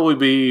probably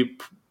be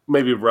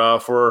maybe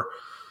rough, or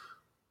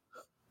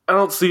I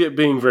don't see it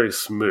being very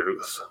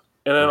smooth.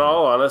 And in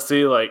all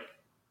honesty, like,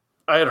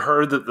 I had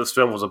heard that this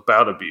film was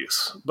about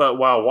abuse, but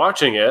while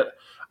watching it,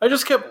 I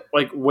just kept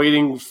like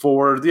waiting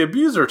for the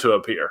abuser to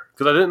appear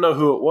because I didn't know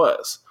who it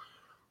was,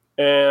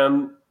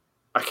 and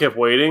I kept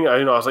waiting.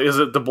 I was like, is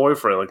it the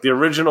boyfriend? Like the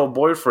original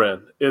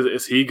boyfriend?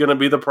 Is he going to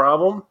be the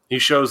problem? He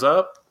shows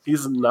up.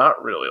 He's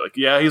not really. Like,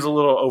 yeah, he's a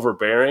little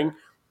overbearing,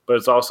 but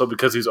it's also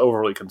because he's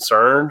overly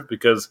concerned,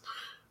 because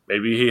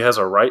maybe he has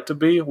a right to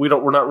be.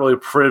 We're not really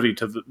privy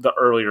to the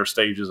earlier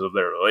stages of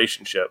their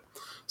relationship.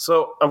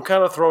 So I'm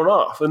kind of thrown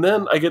off. And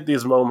then I get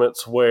these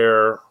moments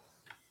where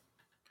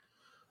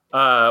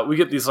we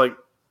get these, like,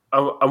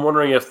 I'm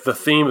wondering if the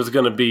theme is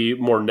going to be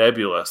more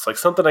nebulous, like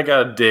something I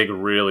got to dig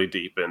really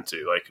deep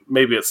into. Like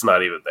maybe it's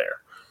not even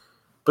there.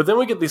 But then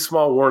we get these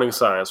small warning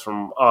signs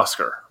from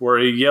Oscar where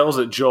he yells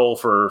at Joel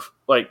for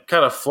like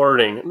kind of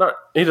flirting.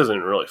 He doesn't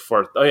even really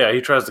flirt. Oh yeah, he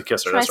tries to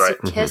kiss her. That's right.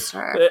 Kiss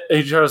her.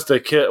 He tries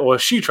to kiss. Well,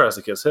 she tries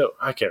to kiss him.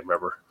 I can't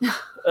remember.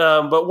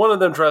 But one of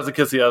them tries to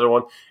kiss the other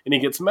one, and he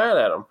gets mad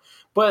at him.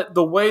 But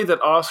the way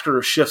that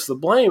Oscar shifts the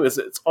blame is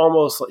it's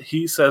almost like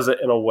he says it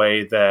in a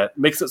way that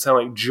makes it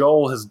sound like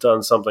Joel has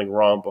done something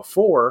wrong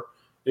before.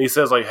 And he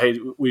says, like, hey,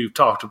 we've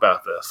talked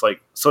about this.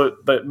 Like, so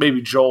that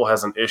maybe Joel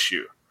has an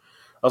issue.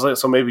 I was like,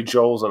 so maybe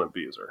Joel's an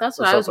abuser. That's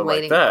what I was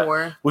waiting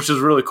for. Which is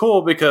really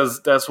cool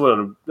because that's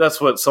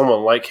what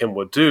someone like him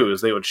would do,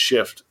 is they would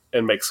shift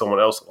and make someone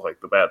else look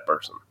like the bad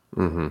person,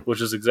 which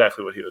is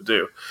exactly what he would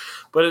do.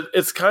 But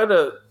it's kind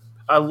of,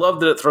 I love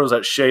that it throws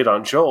that shade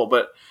on Joel,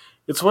 but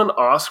it's when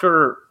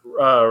Oscar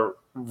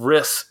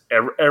risks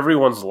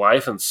everyone's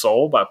life and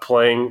soul by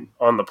playing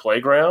on the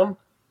playground,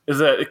 is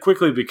that it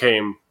quickly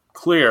became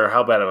clear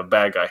how bad of a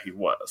bad guy he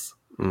was.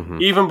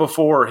 Even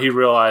before he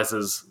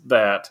realizes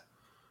that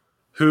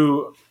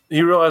I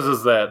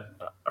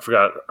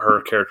forgot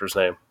her character's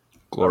name.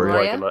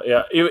 Gloria.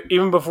 Yeah,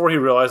 even before he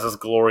realizes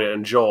Gloria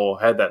and Joel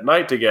had that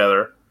night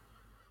together,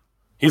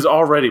 he's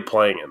already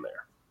playing in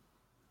there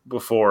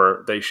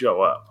before they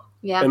show up.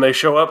 Yeah. And they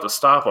show up to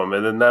stop him,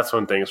 and then that's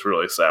when things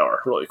really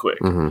sour really quick.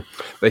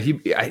 But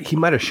he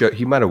might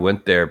have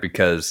went there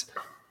because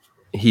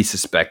he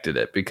suspected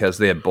it, because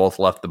they had both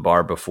left the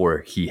bar before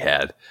he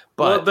had.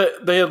 But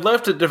they had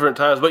left at different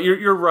times. But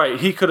you're right.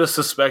 He could have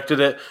suspected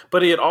it,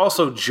 but he had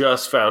also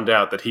just found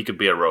out that he could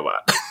be a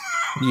robot.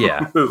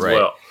 Yeah, as right.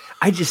 well.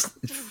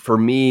 For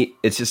me,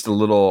 it's just a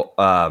little.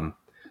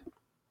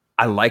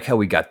 I like how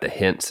we got the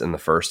hints in the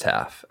first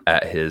half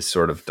at his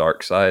sort of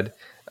dark side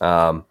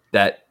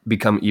that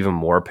become even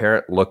more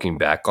apparent looking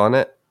back on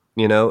it.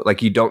 You know,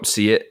 like you don't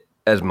see it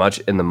as much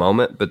in the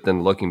moment, but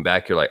then looking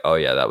back, you're like, oh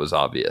yeah, that was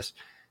obvious.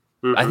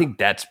 I think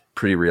that's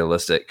pretty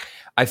realistic.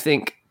 I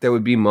think there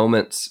would be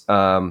moments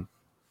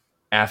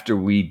after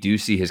we do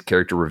see his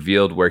character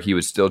revealed where he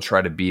would still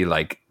try to be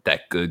like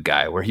that good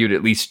guy, where he would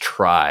at least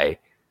try,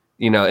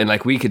 you know, and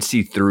like we could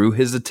see through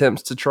his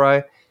attempts to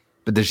try,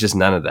 but there's just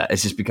none of that. It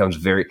just becomes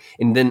very,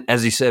 and then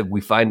as you said,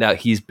 we find out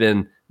he's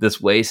been this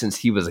way since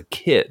he was a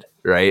kid,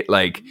 right?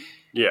 Like,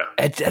 yeah,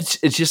 it's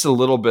just a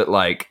little bit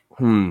like,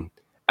 I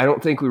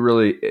don't think we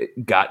really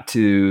got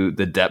to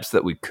the depths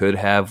that we could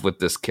have with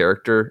this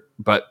character,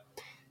 but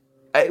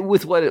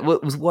with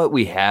what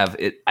we have,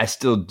 I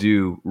still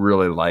do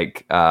really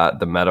like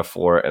the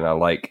metaphor, and I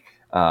like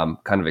kind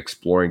of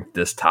exploring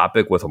this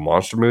topic with a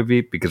monster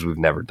movie because we've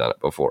never done it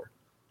before.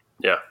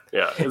 Yeah,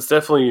 it's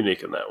definitely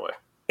unique in that way.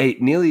 Hey,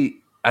 Neely,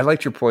 I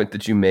liked your point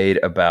that you made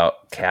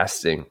about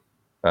casting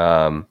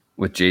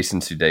with Jason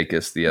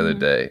Sudeikis the other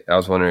day. I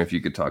was wondering if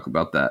you could talk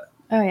about that.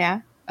 Oh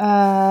yeah,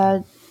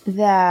 that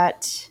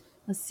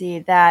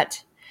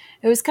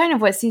it was kind of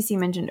what Cece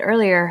mentioned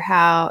earlier,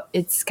 how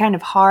it's kind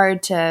of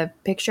hard to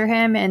picture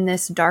him in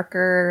this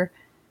darker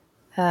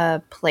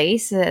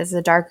place as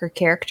a darker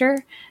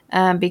character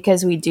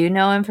because we do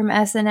know him from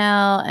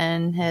SNL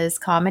and his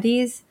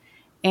comedies.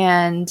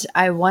 And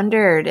I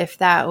wondered if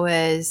that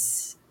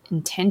was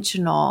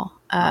intentional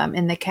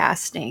in the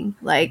casting,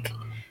 like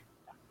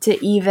to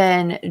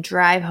even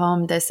drive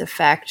home this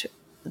effect,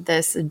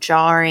 this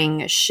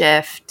jarring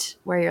shift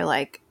where you're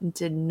like,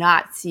 did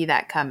not see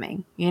that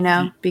coming, you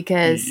know,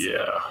 because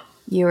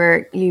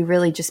you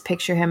really just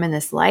picture him in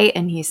this light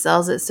and he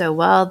sells it so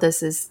well.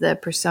 This is the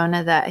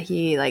persona that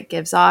he like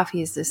gives off.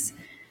 He's this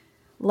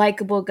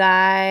likable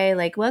guy,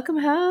 like, welcome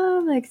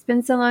home. Like, it's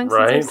been so long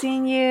since I've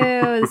seen you.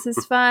 This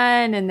is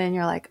fun. And then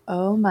you're like,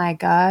 oh my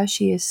gosh,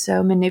 he is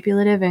so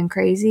manipulative and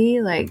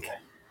crazy. Like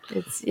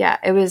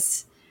it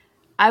was,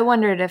 I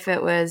wondered if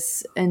it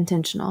was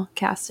intentional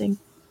casting.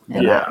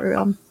 In that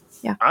realm.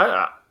 Yeah.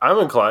 I'm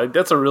inclined.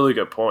 That's a really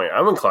good point.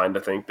 I'm inclined to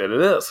think that it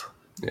is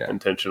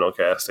intentional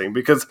casting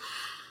because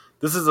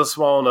this is a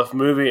small enough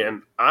movie,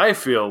 and I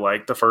feel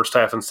like the first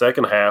half and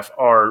second half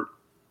are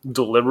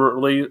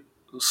deliberately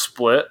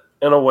split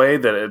in a way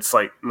that it's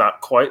like not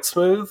quite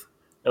smooth.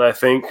 And I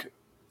think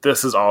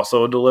this is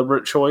also a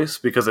deliberate choice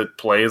because it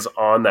plays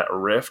on that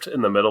rift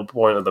in the middle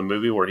point of the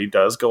movie where he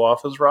does go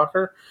off his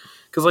rocker.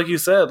 Because, like you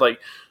said, like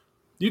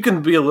you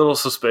can be a little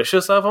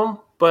suspicious of him,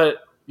 but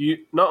you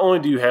not only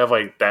do you have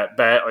like that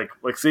like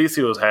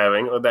Cece was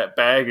having that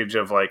baggage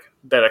of like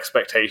that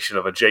expectation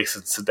of a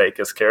Jason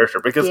Sudeikis character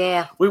because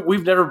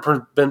we've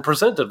never been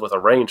presented with a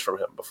range from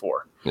him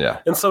before. Yeah,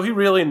 and so he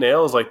really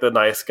nails like the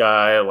nice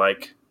guy,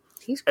 like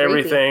he's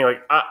everything.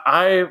 Like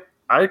I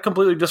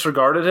completely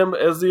disregarded him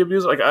as the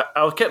abuser. Like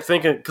I kept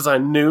thinking because I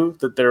knew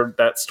that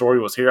that story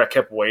was here. I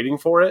kept waiting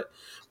for it,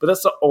 but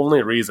that's the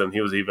only reason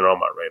he was even on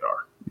my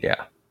radar.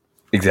 Yeah,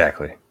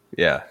 exactly.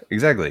 Yeah,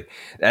 exactly.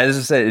 As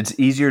I said, it's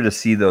easier to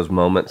see those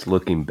moments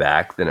looking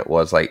back than it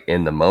was like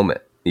in the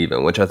moment,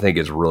 even, which I think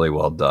is really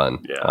well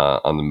done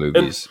on the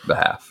movie's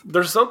behalf.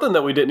 There's something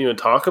that we didn't even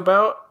talk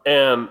about,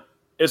 and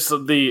it's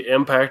the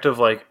impact of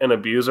like an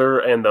abuser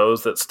and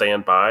those that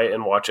stand by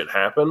and watch it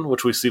happen,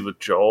 which we see with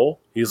Joel.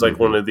 He's like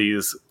one of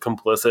these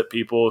complicit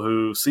people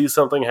who sees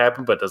something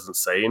happen but doesn't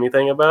say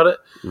anything about it.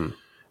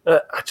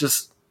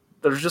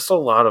 There's just a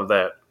lot of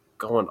that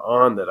going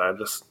on that I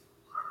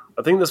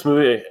think this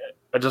movie,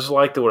 I just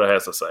like what it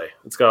has to say.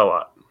 It's got a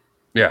lot.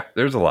 Yeah,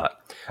 there's a lot.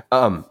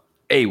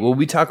 Hey, well,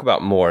 we talk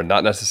about more,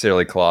 not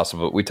necessarily Colossal,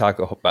 but we talk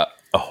about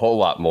a whole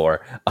lot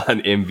more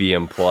on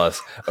MVM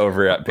Plus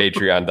over at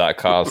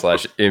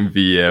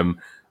patreon.com/MVM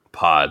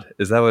pod.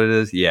 Is that what it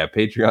is? Yeah,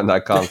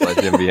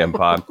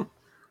 patreon.com/MVM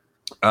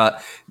pod.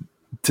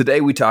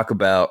 Today we talk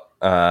about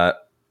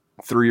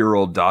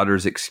 3-year-old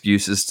daughter's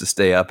excuses to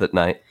stay up at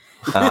night.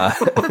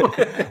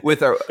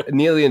 With our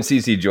Neely and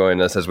Cece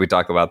join us as we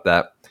talk about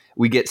that.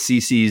 We get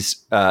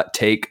Cece's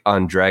take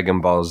on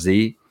Dragon Ball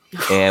Z,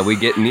 and we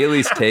get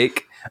Neely's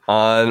take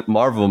on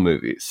Marvel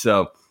movies.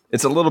 So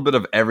it's a little bit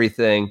of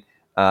everything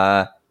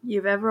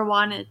You've ever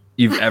wanted.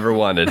 Yeah,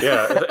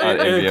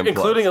 Yeah,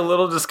 including a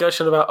little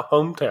discussion about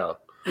Hometown.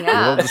 A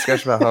little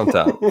discussion about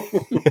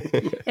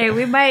Hometown. Hey,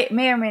 we may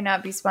or may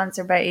not be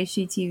sponsored by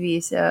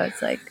HGTV, so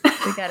it's like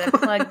we gotta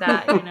plug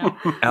that, you know.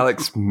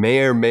 Alex may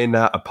or may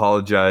not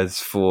apologize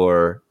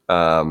for.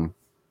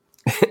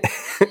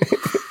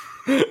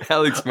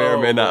 Alex may or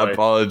may not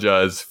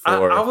apologize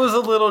for. I was a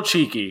little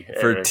cheeky,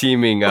 Eric, for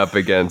teaming up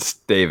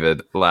against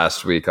David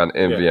last week on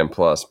MVM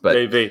Plus, but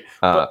maybe.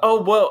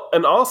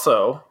 And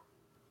also,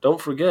 don't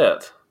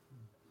forget,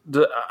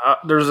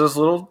 there's this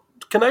little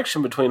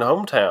connection between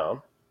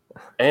Hometown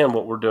and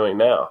what we're doing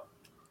now.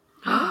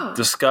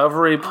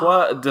 Discovery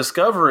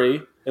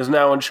is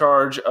now in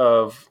charge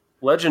of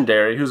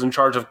Legendary, who's in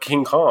charge of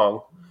King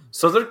Kong.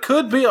 So there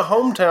could be a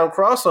Hometown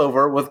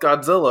crossover with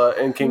Godzilla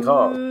and King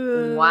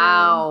Kong.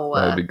 Wow.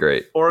 that would be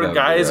great. Or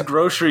Guy's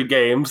Grocery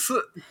Games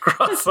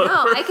crossover.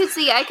 No, I could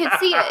see it.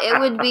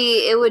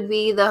 It would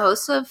be the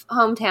hosts of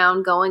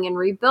Hometown going and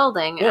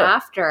rebuilding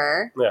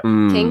after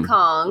King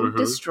Kong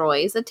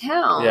destroys a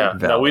town. Yeah.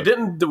 No, we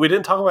didn't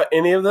talk about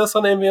any of this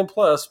on MVM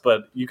Plus,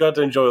 but you got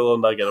to enjoy a little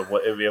nugget of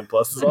what MVM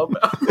Plus is all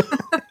about.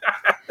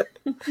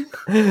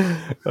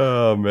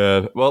 Oh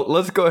man. Well,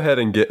 let's go ahead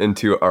and get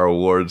into our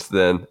awards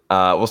then.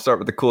 We'll start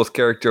with the coolest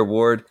character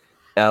award.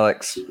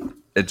 Alex,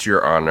 it's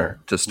your honor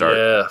to start.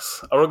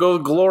 Yes. I'm gonna go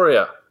with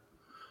Gloria.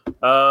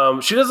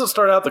 She doesn't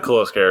start out the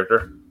coolest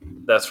character,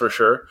 that's for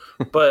sure.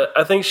 But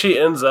I think she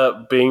ends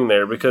up being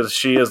there because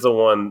she is the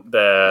one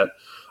that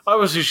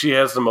obviously she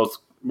has the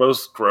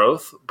most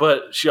growth,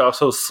 but she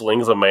also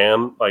slings a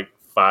man like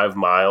 5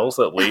 miles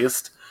at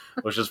least,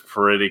 which is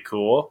pretty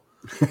cool.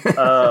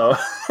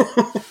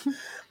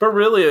 But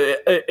really,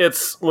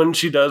 it's when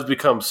she does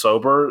become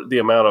sober, the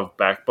amount of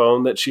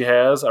backbone that she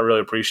has, I really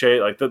appreciate.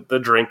 Like the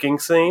drinking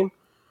scene,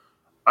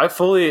 I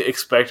fully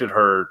expected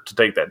her to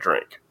take that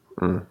drink.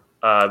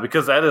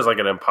 Because that is like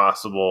an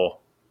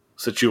impossible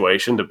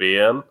situation to be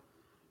in.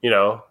 You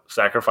know,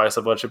 sacrifice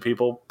a bunch of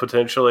people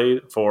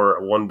potentially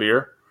for one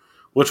beer,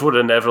 which would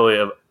inevitably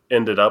have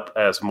ended up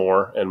as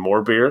more and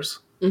more beers.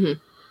 And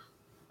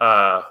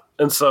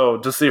so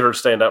to see her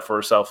stand up for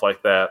herself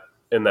like that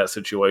in that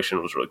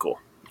situation was really cool.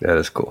 That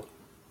is cool.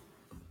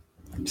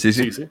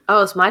 Cece?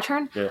 Oh, it's my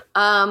turn? Yeah.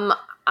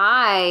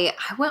 I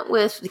went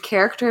with the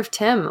character of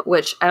Tim,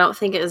 which I don't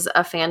think is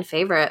a fan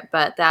favorite,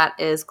 but that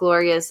is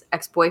Gloria's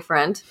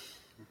ex-boyfriend.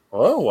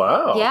 Oh,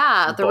 wow.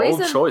 Yeah.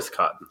 Bold choice,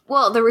 Cotton.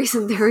 Well, the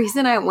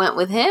reason I went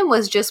with him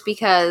was just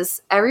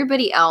because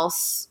everybody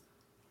else,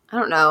 I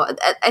don't know.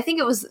 I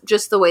think it was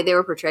just the way they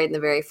were portrayed in the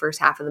very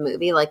first half of the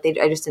movie. Like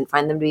I just didn't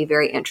find them to be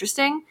very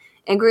interesting.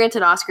 And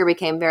granted, Oscar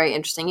became very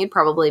interesting. He'd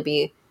probably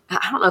be,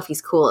 I don't know if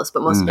he's coolest,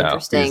 but most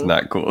interesting. He's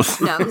not cool.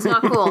 No, he's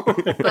not cool,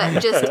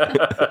 but just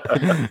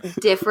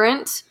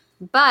different.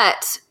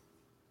 But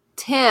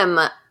Tim,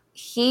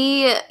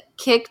 he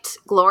kicked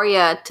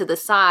Gloria to the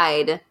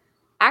side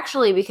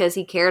actually because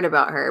he cared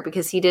about her,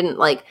 because he didn't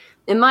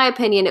in my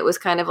opinion, it was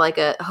kind of like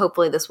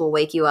hopefully this will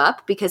wake you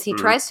up, because he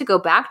tries to go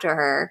back to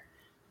her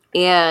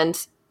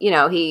and,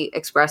 he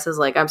expresses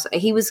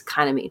he was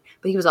kind of mean,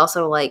 but he was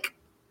also like,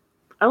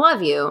 I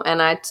love you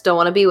and I still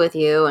want to be with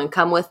you and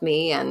come with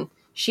me. And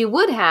she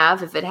would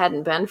have if it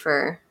hadn't been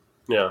for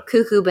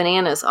Cuckoo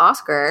Bananas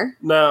Oscar.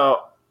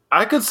 Now,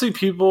 I could see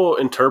people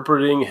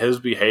interpreting his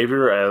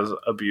behavior as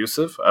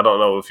abusive. I don't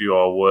know if you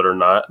all would or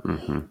not.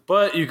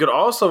 But you could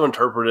also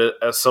interpret it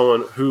as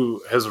someone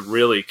who has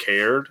really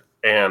cared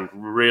and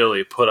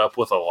really put up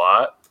with a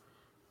lot.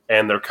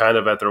 And they're kind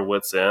of at their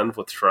wits' end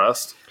with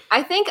trust.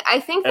 I think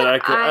that and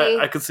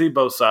I could see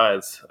both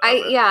sides.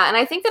 And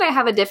I think that I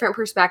have a different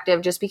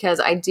perspective just because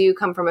I do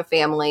come from a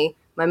family.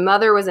 My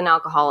mother was an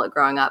alcoholic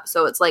growing up,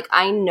 so it's like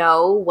I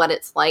know what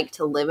it's like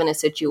to live in a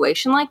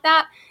situation like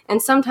that.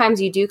 And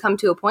sometimes you do come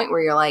to a point where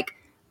you're like,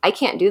 I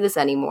can't do this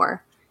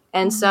anymore.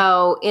 And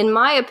so, in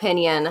my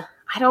opinion,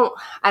 I don't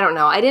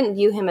know. I didn't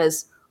view him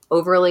as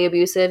overly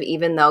abusive,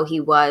 even though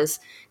he was,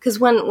 because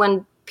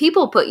when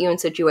people put you in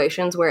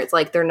situations where it's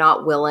like they're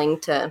not willing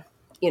to,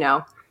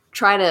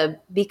 try to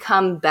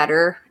become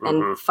better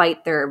and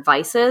fight their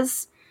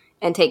vices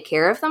and take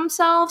care of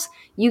themselves,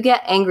 you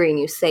get angry and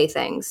you say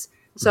things.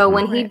 So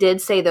when he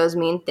did say those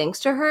mean things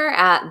to her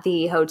at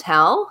the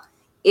hotel,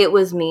 it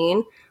was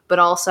mean, but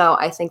also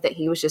I think that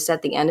he was just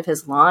at the end of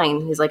his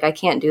line. He's like, I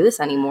can't do this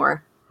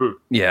anymore.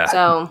 Yeah.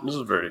 So this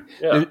is very,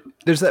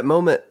 There's that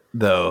moment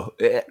though.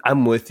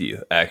 I'm with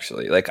you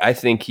actually. I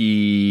think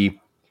he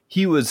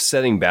was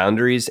setting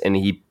boundaries and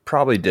he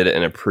probably did it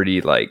in a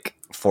pretty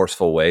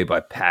forceful way by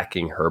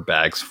packing her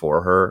bags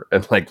for her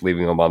and like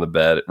leaving them on the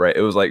bed. Right.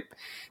 It was like,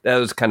 that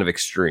was kind of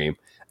extreme.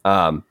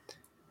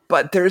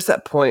 But there's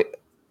that point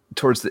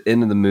towards the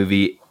end of the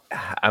movie.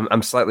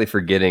 I'm slightly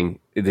forgetting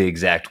the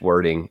exact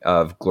wording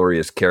of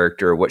Gloria's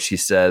character, what she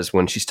says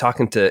when she's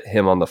talking to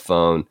him on the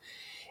phone.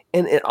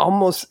 And it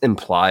almost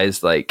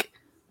implies like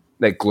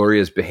that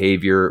Gloria's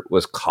behavior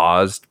was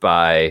caused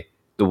by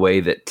the way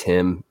that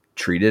Tim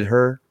treated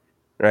her.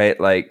 Right.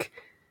 Like,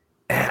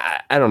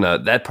 I don't know.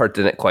 That part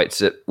didn't quite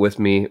sit with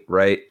me.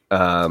 Right.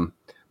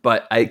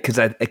 But I'm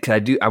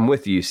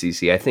with you,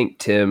 Cece. I think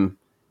Tim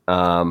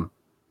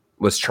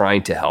was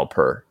trying to help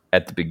her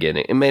at the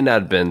beginning. It may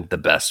not have been the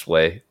best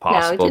way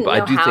possible,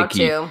 but I do think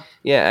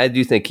I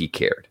do think he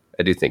cared.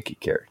 I think he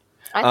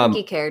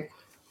cared.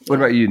 What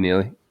about you,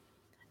 Neely?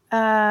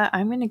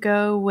 I'm going to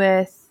go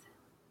with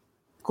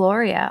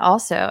Gloria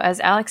also, as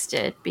Alex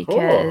did,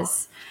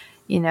 because,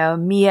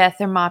 Mia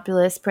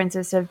Thermopolis,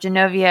 Princess of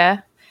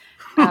Genovia.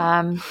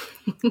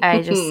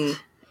 I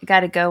just got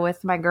to go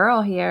with my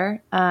girl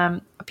here. I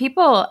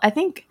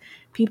think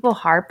people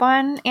harp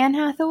on Anne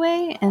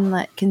Hathaway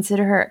and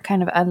consider her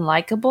kind of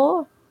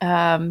unlikable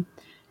in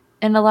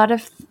a lot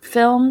of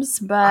films,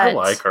 but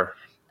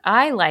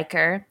I like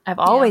her. I've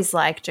always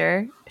liked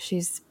her.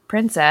 She's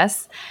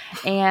princess,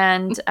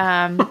 and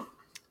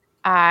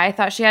I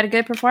thought she had a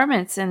good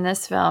performance in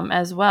this film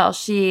as well.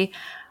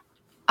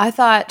 I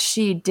thought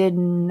she did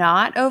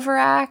not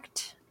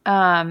overact,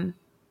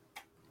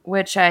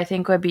 which I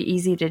think would be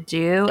easy to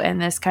do in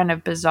this kind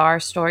of bizarre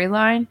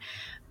storyline,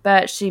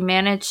 but she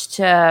managed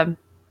to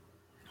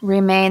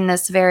remain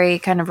this very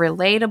kind of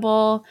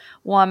relatable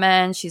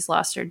woman. She's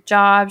lost her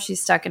job.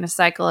 She's stuck in a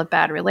cycle of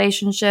bad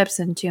relationships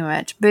and too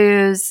much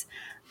booze.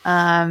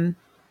 I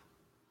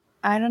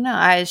don't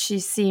know. She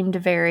seemed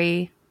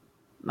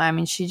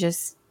she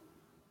just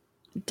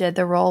did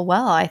the role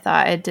well. I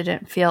thought it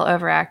didn't feel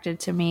overacted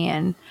to me,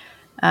 and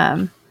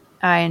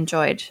I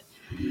enjoyed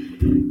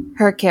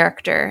her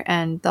character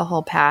and the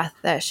whole path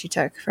that she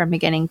took from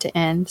beginning to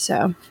end.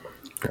 So,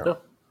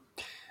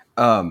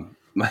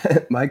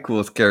 my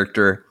coolest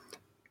character,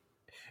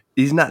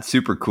 he's not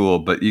super cool,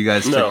 but you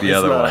guys took the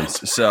other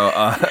ones. So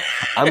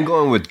I'm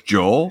going with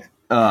Joel.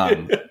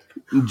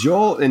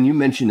 Joel, and you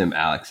mentioned him,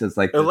 Alex, as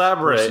like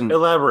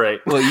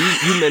elaborate. Well,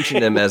 you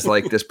mentioned him as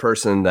like this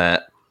person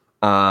that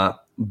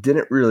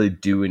didn't really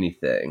do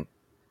anything,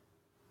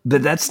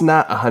 but that's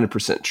not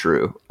 100%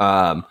 true.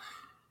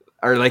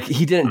 Or like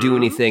he didn't do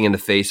anything in the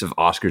face of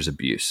Oscar's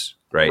abuse,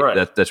 right?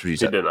 That's what you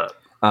said. He did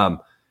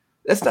not.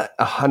 That's not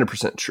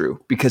 100%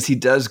 true, because he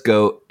does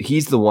go.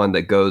 He's the one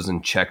that goes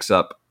and checks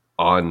up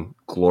on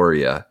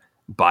Gloria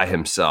by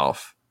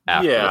himself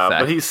after the fact.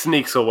 But he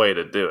sneaks away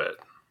to do it.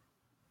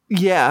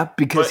 Yeah,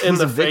 because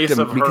he's a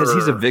victim. Because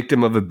he's a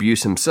victim of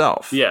abuse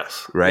himself.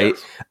 Yes. Right.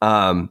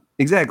 Yes.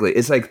 Exactly.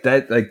 It's like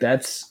that. Like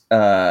that's.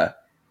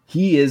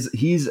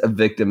 He's a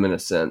victim in a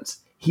sense.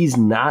 He's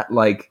not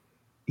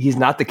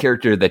the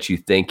character that you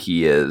think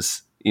he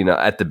is.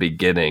 At the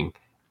beginning,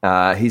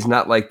 he's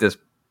not like this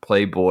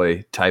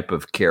playboy type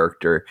of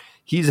character.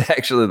 He's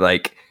actually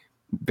like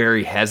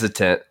very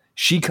hesitant.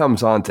 She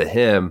comes on to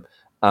him.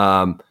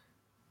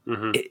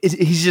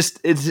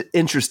 It's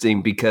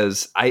interesting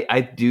because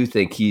I do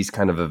think he's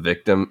kind of a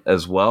victim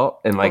as well.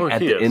 And like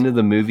at the end of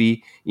the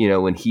movie,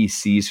 when he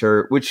sees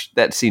her, which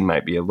that scene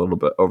might be a little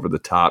bit over the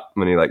top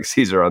when he like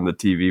sees her on the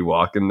TV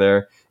walking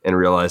there and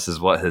realizes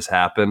what has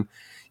happened,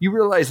 you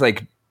realize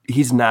like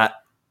he's not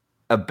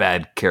a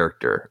bad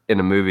character in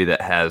a movie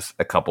that has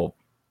a couple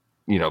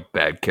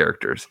bad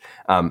characters.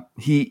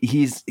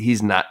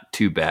 He's not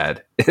too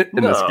bad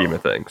in the scheme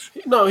of things.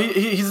 No,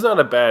 he's not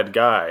a bad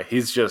guy.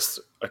 He's just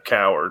a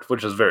coward,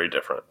 which is very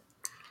different.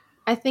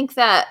 I think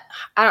that,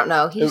 I don't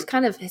know, his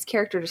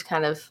character just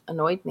kind of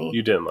annoyed me.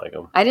 You didn't like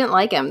him. I didn't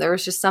like him. There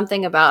was just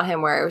something about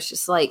him where it was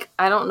just like,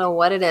 I don't know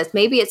what it is.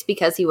 Maybe it's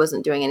because he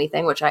wasn't doing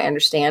anything, which I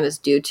understand is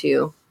due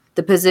to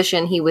the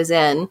position he was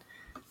in.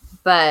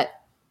 But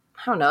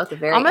I don't know, at the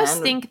very end. I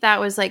almost think that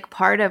was like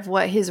part of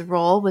what his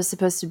role was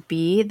supposed to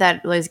be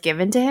that was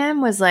given to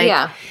him was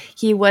like,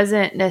 he was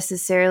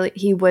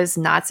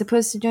not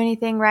supposed to do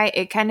anything, right?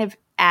 It kind of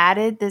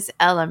added this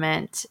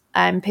element.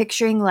 I'm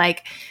picturing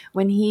like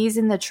when he's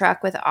in the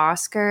truck with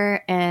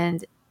Oscar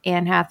and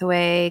Anne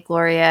Hathaway,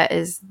 Gloria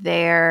is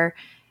there,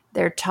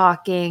 they're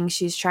talking,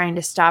 she's trying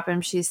to stop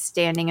him, she's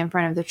standing in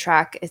front of the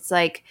truck. It's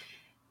like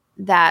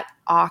that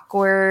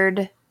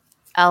awkward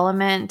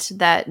element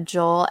that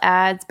Joel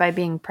adds by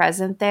being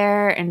present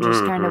there and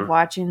just kind of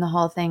watching the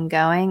whole thing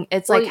going.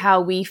 It's like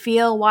how we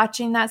feel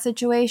watching that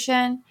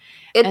situation.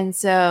 And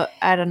so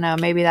I don't know,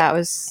 maybe that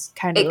was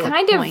kind of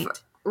the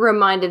point.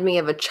 Reminded me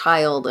of a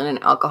child in an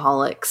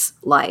alcoholic's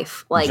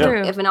life. Like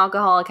if an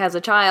alcoholic has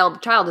a child, the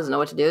child doesn't know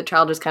what to do. The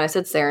child just kind of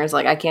sits there and is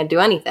like, I can't do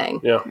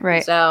anything. Yeah.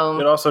 Right. So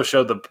it also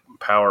showed the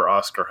power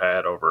Oscar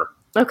had over.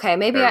 Okay,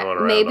 maybe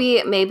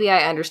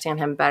I understand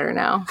him better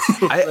now.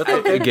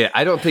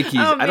 I don't think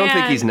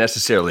he's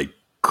necessarily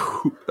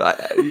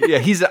Yeah,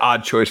 he's an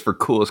odd choice for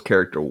coolest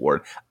character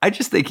award. I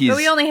just think he's. But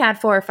we only had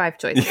 4 or 5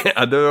 choices.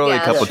 Yeah, there are only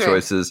Yeah, a couple that's true.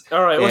 choices.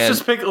 All right,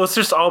 And- let's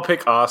just all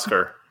pick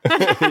Oscar.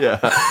 Yeah.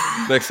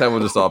 Next time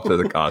we'll just all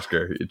pick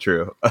Oscar.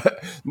 True.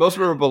 Most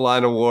memorable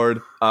line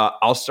award.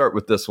 I'll start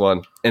with this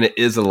one, and it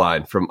is a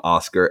line from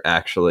Oscar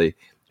actually,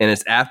 and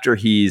it's after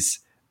he's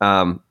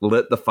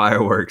lit the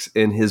fireworks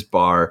in his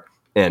bar,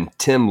 and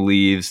Tim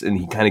leaves, and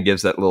he kind of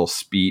gives that little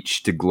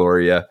speech to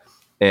Gloria,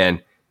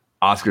 and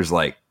Oscar's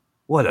like,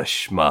 "What a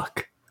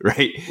schmuck."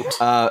 Right.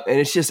 And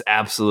it's just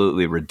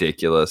absolutely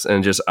ridiculous,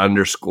 and just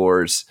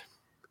underscores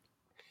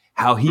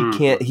how he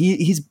can't.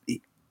 He's.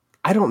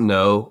 I don't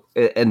know,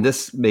 and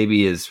this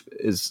maybe is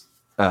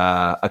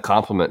a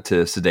compliment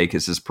to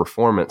Sudeikis'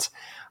 performance.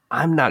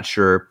 I'm not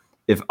sure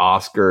if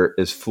Oscar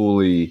is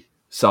fully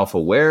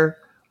self-aware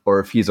or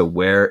if he's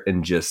aware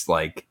and just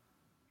like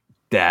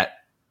that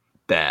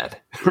bad,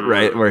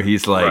 right? Where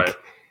he's like, Right.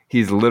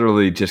 he's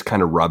literally just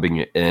kind of rubbing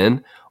it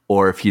in,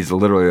 or if he's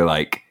literally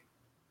like,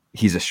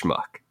 he's a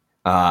schmuck.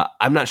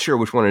 I'm not sure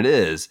which one it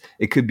is.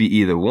 It could be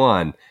either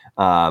one,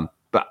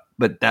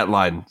 but that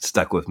line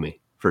stuck with me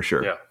for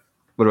sure. Yeah.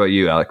 What about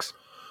you, Alex?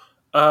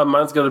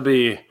 Mine's going to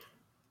be,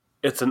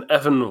 it's an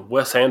effing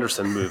Wes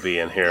Anderson movie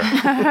in here.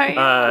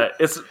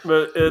 That's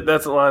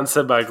a line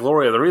said by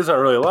Gloria. The reason I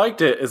really liked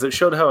it is it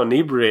showed how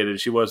inebriated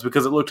she was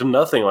because it looked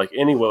nothing like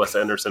any Wes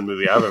Anderson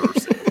movie I've ever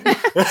seen.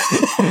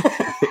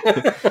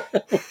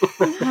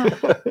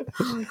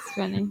 That's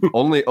funny.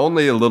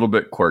 Only a little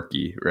bit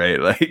quirky, right?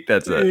 Like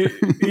that's it.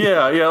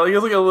 yeah, like it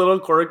was like a little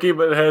quirky,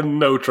 but it had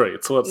no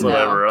traits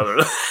whatsoever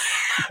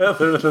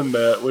other than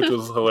that, which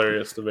was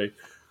hilarious to me.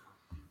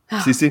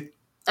 Cece?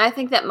 I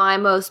think that my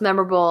most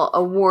memorable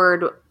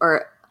award,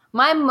 or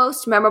my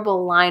most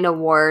memorable line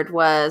award,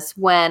 was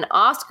when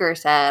Oscar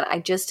said, "I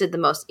just did the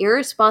most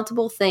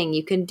irresponsible thing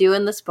you can do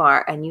in this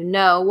bar, and you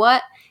know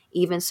what?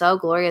 Even so,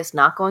 Gloria's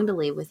not going to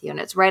leave with you." And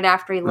it's right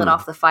after he lit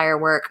off the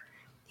firework.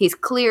 He's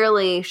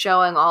clearly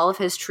showing all of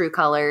his true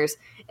colors.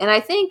 And I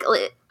think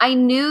I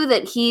knew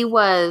that he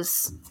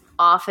was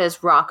off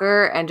his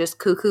rocker and just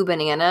cuckoo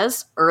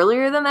bananas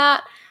earlier than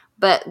that.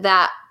 But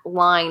that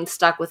line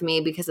stuck with me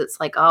because it's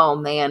like, oh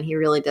man, he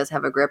really does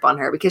have a grip on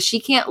her because she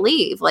can't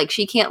leave. Like,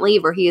 she can't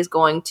leave or he is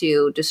going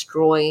to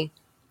destroy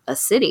a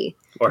city.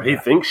 Or he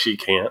thinks she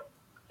can't,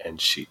 and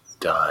she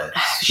does.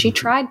 She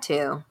tried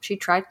to. She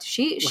tried to.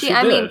 She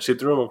I mean, she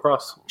threw him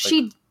across.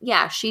 She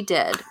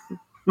did.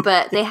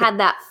 But they had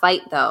that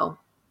fight though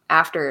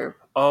after.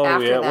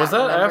 After yeah, that, was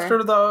that remember?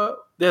 after the?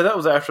 Yeah, that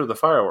was after the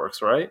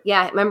fireworks, right?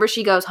 Yeah, remember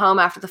she goes home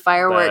after the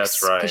fireworks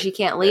That's right. because she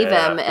can't leave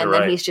Yeah, him, and you're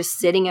then right. he's just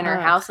sitting in her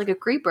Ugh. house like a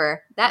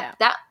creeper. I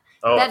That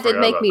did forgot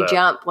make about me that.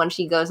 jump when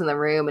she goes in the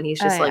room and he's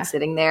just Oh, like yeah.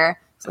 sitting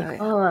there. It's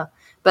like, Oh, yeah. oh.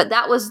 But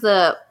that was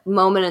the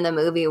moment in the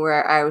movie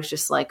where I was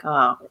just like,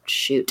 oh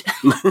shoot.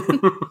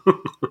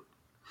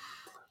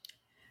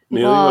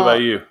 Neely, Well, what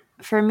about you?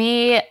 For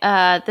me,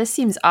 this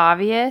seems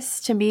obvious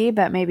to me,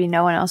 but maybe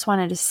no one else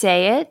wanted to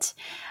say it.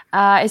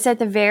 It's at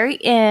the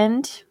very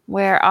end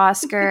where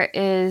Oscar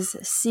is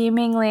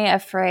seemingly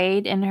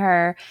afraid in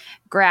her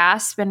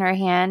grasp in her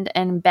hand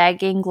and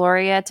begging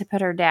Gloria to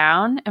put her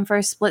down. And for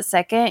a split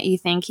second, you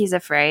think he's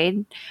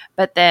afraid.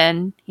 But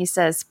then he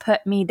says,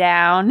 "Put me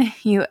down,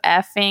 you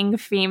effing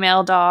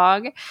female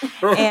dog."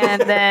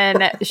 And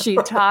then she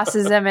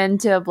tosses him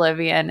into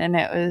oblivion. And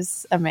it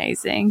was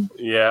amazing.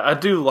 Yeah, I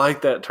do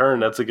like that turn.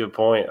 That's a good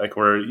point. Like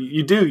where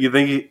you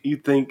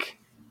think.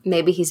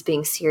 Maybe he's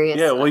being serious.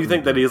 Yeah, well, you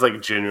think that he's like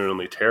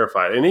genuinely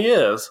terrified, and he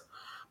is,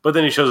 but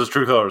then he shows his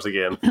true colors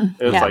again. And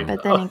it's Yeah, like,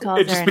 but then he calls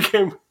it just her-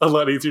 became a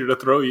lot easier to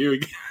throw you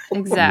again.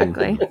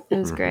 Exactly. It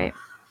was great.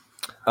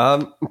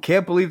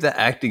 Can't believe the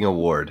acting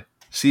award.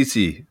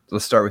 Cece,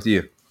 let's start with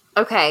you.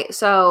 Okay,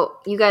 so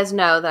you guys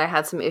know that I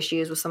had some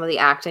issues with some of the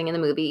acting in the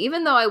movie,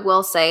 even though I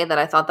will say that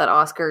I thought that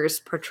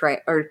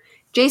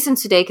Jason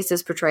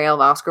Sudeikis' portrayal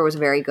of Oscar was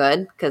very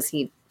good because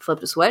he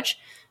flipped a switch.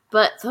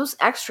 But those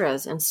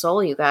extras in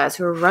Soul, you guys,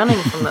 who were running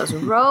from those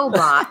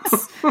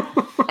robots,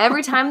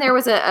 every time there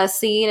was a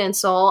scene in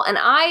Soul, and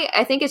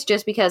I think it's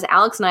just because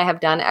Alex and I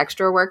have done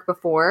extra work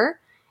before,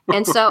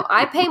 and so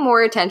I pay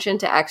more attention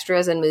to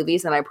extras in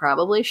movies than I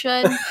probably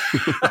should.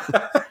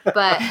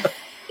 But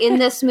in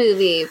this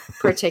movie,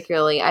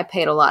 particularly, I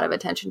paid a lot of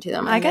attention to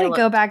them. I And gotta they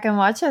go back and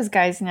watch those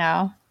guys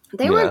now.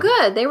 They were Yeah.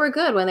 good. They were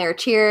good when they were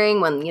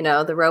cheering, when,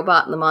 the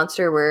robot and the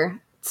monster were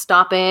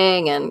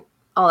stopping and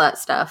all that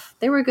stuff.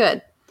 They were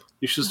good.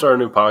 You should start a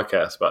new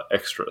podcast about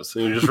extras.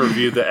 And you just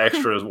review the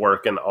extras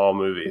work in all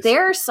movies.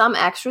 There are some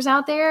extras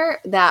out there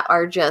that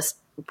are just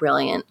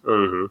brilliant.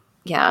 hmm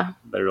Yeah.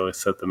 They really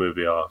set the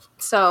movie off.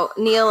 So,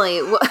 Neely,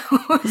 what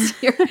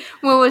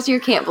was your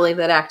Can't Believe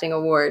That Acting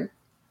award?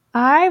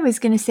 I was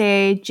gonna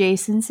say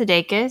Jason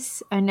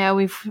Sudeikis. I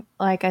know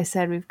like I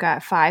said, we've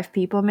got 5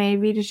 people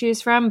maybe to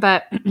choose from,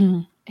 but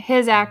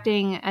his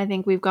acting, I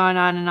think we've gone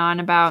on and on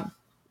about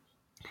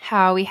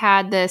how we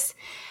had this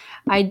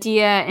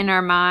idea in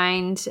our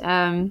mind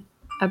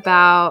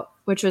about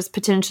which was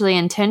potentially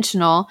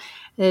intentional,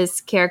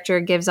 His character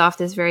gives off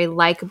this very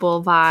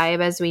likable vibe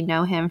as we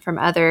know him from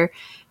other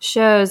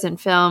shows and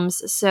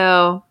films.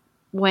 So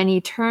when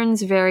he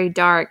turns very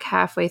dark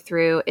halfway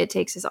through, it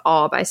takes us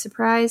all by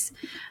surprise.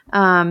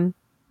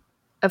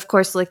 Of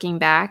course, looking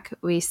back,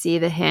 we see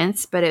the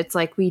hints, but it's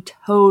like we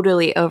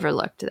totally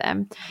overlooked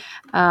them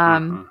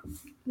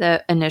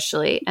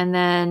initially. And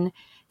then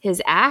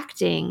his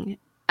acting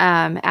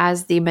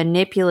as the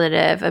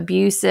manipulative,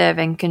 abusive,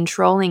 and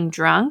controlling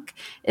drunk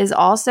is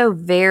also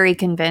very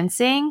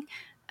convincing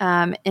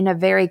in a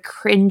very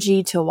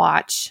cringy to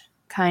watch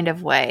kind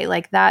of way.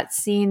 Like that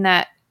scene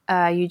that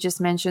you just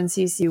mentioned,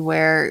 Cece,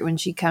 where when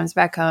she comes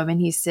back home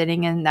and he's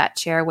sitting in that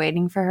chair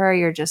waiting for her,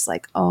 you're just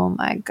like, oh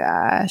my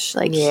gosh,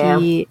 like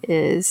he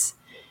is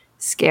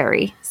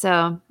scary.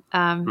 So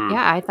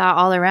yeah, I thought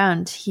all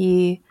around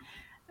he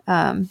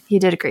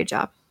did a great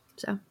job.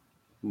 So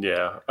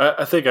yeah,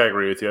 I think I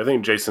agree with you. I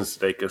think Jason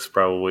Sudeikis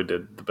probably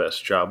did the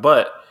best job,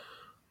 but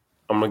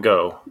I'm gonna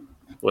go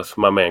with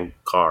my man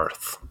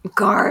Garth.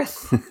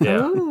 Garth.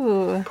 Yeah,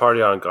 ooh.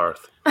 Party on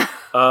Garth.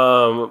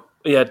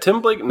 Yeah,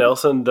 Tim Blake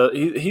Nelson.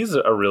 He's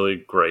a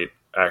really great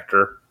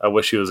actor. I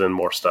wish he was in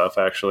more stuff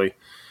actually,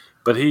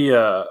 but he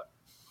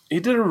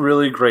did a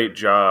really great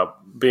job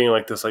being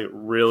like this, like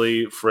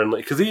really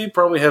friendly. Because he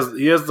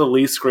has the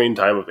least screen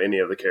time of any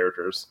of the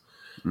characters,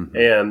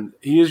 and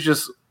he is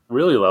just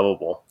really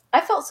lovable. I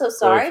felt so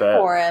sorry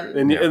for him.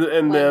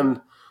 And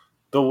then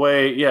the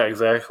way, yeah,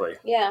 exactly.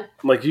 Yeah,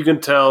 like you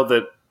can tell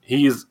that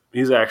he's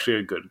actually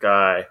a good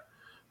guy,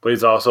 but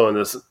he's also in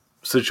this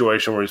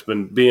situation where he's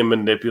been being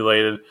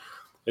manipulated.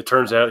 It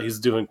turns out he's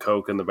doing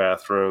coke in the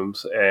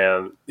bathrooms,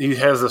 and he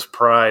has this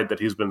pride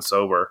that he's been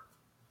sober.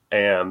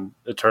 And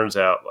it turns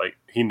out like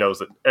he knows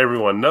that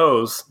everyone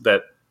knows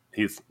that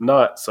he's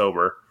not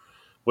sober,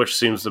 which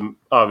seems to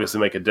obviously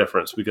make a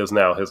difference because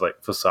now his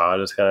like facade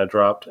is kind of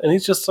dropped, and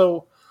he's just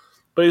so.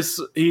 But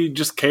he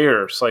just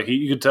cares. Like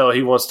you could tell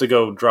he wants to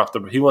go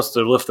he wants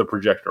to lift the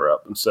projector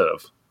up instead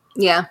of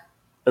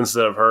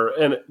her.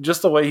 And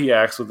just the way he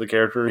acts with the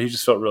character, he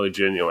just felt really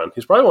genuine.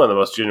 He's probably one of the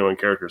most genuine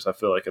characters I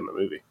feel like in the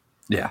movie.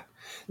 Yeah.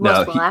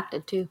 most well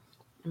acted too,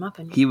 in my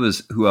opinion. He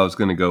was who I was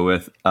going to go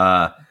with.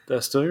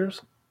 That's still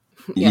yours?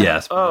 Yeah.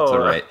 Yes, but that's all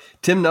right.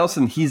 Tim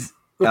Nelson, he's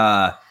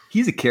a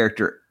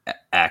character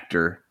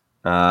actor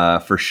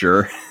for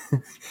sure.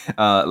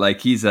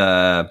 Like he's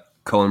a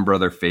Coen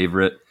brother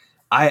favorite.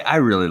 I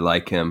really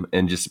like him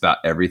in just about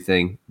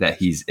everything that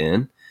he's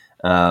in.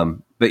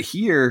 But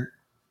here,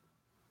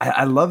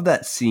 I love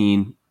that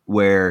scene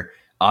where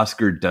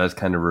Oscar does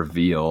kind of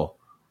reveal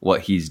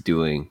what he's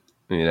doing,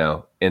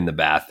 in the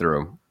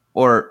bathroom,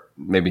 or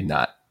maybe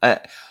not. I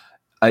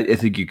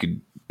think you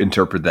could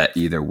interpret that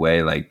either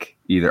way. Like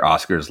either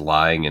Oscar's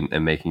lying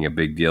and making a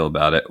big deal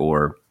about it,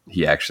 or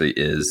he actually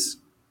is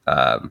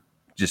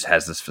just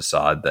has this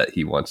facade that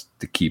he wants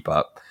to keep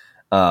up.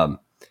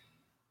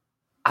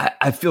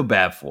 I feel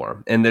bad for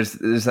him. And there's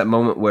that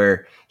moment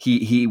where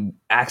he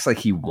acts like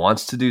he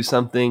wants to do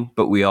something,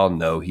 but we all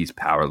know he's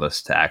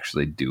powerless to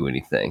actually do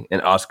anything.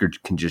 And Oscar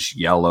can just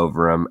yell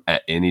over him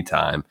at any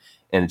time,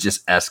 and it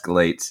just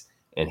escalates,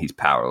 and he's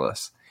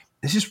powerless.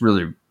 It's just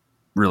really,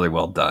 really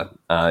well done.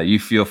 You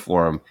feel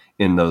for him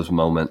in those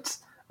moments.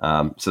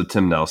 So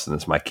Tim Nelson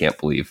is my Can't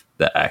Believe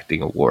the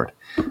Acting Award.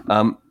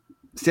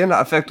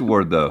 Standout Effect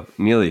Award, though.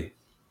 Neely.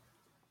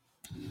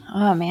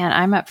 Oh, man,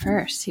 I'm up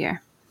first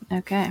here.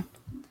 Okay.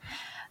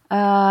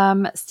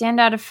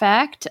 Standout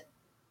effect,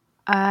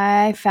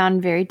 I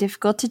found very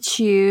difficult to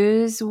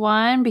choose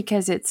one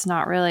because it's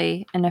not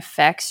really an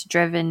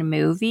effects-driven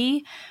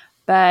movie.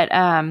 But,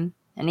 and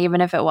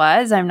even if it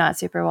was, I'm not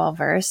super well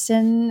versed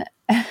in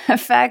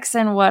effects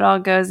and what all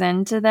goes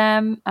into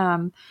them.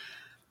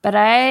 But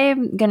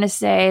I'm going to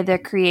say the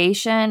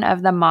creation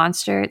of the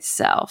monster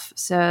itself.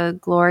 So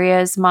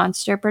Gloria's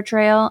monster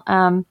portrayal.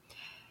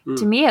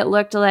 To me, it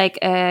looked like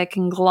a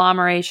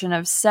conglomeration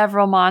of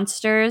several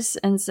monsters.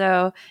 And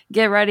so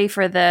get ready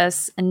for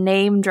this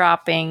name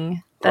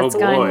dropping that's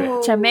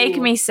going to make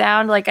me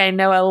sound like I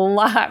know a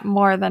lot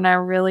more than I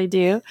really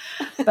do.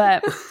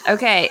 But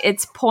okay,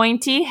 it's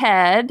pointy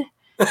head.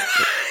 In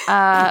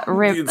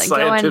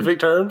scientific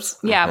terms?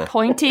 Yeah,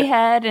 pointy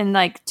head and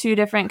like two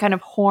different kind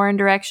of horn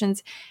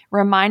directions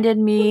reminded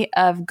me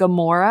of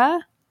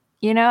Gamora.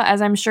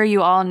 As I'm sure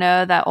you all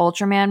know, that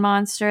Ultraman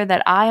monster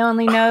that I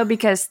only know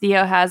because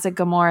Theo has a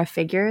Gamora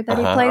figure that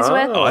he plays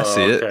with. Oh, I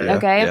see it.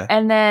 Okay. Yeah.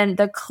 And then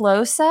the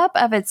close-up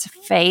of its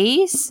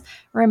face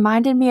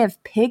reminded me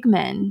of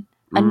Pigman,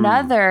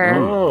 another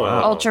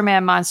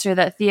Ultraman monster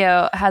that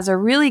Theo has a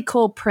really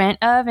cool print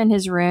of in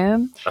his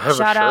room.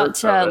 Shout out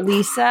to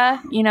Lisa.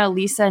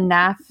 Lisa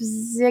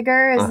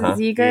Nafziger.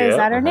 Is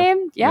that her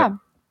name? Yeah.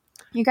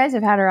 You guys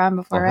have had her on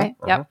before, right?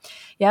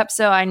 Yep.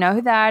 So I know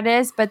who that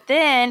is. But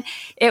then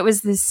it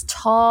was this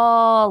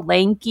tall,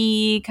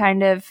 lanky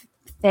kind of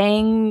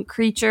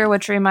creature,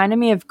 which reminded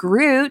me of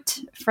Groot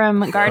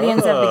from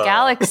Guardians of the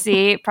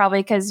Galaxy,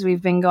 probably because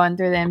we've been going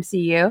through the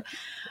MCU.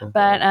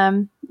 But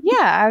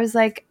I was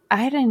like,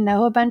 I didn't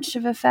know a bunch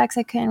of effects.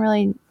 I couldn't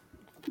really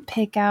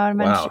pick out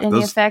Wow, any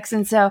effects,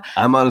 and so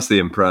I'm honestly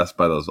impressed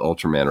by those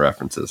Ultraman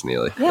references,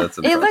 Neely. yeah, That's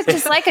it impressive. looked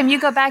just like him. You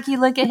go back, you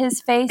look at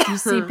his face, you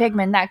see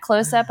Pigman, that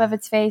close up of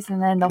its face,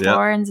 and then the Yep.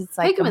 horns. It's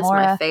like Pigment's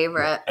my Gamora.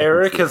 favorite.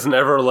 Eric has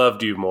never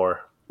loved you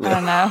more. I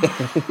don't know.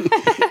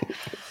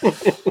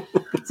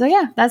 So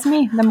yeah, that's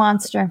me, the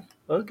monster.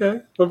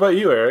 Okay. What about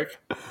you, Eric?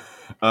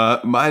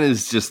 Mine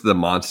is just the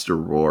monster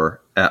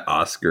roar at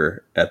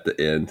Oscar at the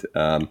end.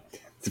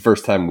 It's the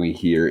first time we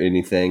hear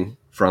anything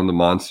from the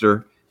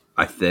monster,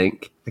 I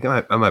think.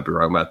 I might be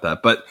wrong about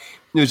that, but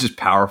it was just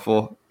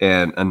powerful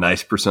and a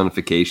nice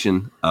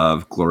personification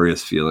of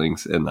Gloria's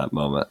feelings in that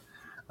moment.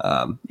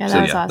 Yeah,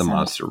 that was awesome. The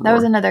monster roar. That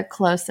was another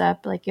close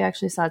up. Like you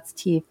actually saw its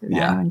teeth then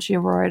Yeah. when she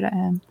roared at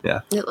him.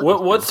 Yeah.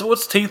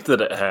 What's teeth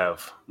did it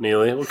have,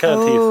 Neely? What kind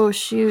of teeth? Oh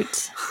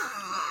shoot!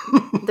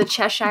 The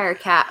Cheshire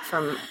Cat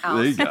from There you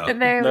Alice. go.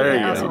 There There we you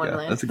go. Alice in go.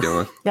 Wonderland. That's a good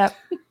one. Yep.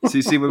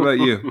 CC, what about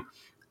you?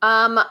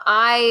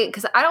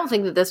 Because I don't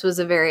think that this was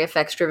a very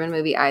effects driven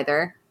movie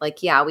either.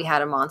 Like, yeah, we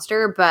had a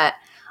monster, but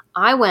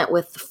I went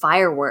with the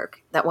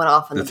firework that went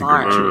off in That's the a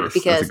great barn choice. That's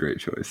because a great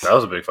choice. That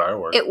was a big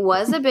firework. it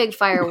was a big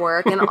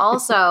firework, and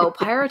also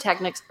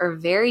pyrotechnics are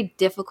very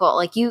difficult.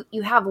 Like you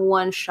have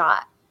one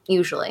shot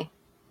usually,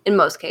 in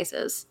most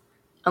cases,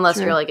 unless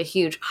True. you're like a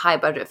huge high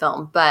budget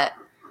film. But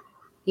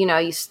you know,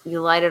 you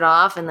light it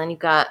off, and then you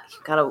got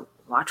to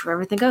watch where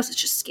everything goes. It's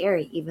just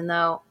scary, even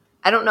though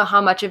I don't know how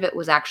much of it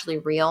was actually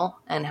real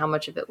and how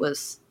much of it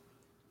was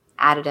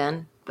added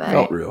in. But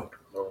Felt real.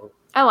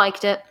 I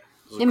liked it.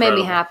 was It made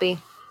me incredible. happy.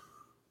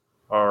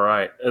 All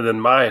right, and then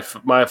my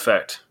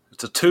effect.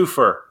 It's a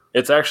twofer.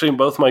 It's actually in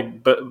both my.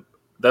 But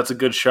that's a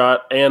good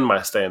shot and my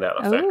standout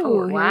effect. Ooh,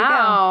 here we go.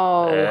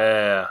 Wow.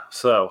 Yeah.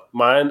 So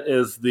mine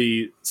is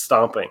the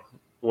stomping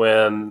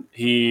when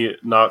he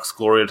knocks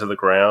Gloria to the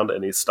ground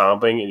and he's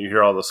stomping and you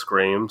hear all the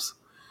screams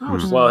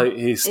while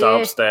he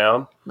stomps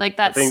down. Like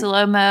that I think-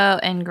 slow mo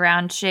and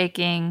ground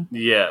shaking.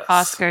 Yes.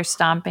 Oscar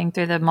stomping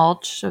through the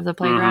mulch of the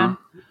playground.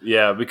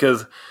 Yeah,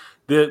 because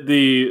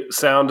the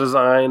sound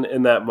design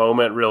in that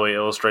moment really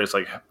illustrates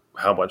like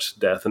how much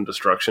death and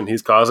destruction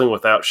he's causing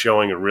without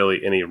showing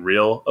really any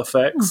real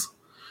effects,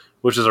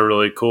 which is a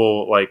really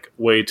cool like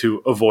way to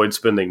avoid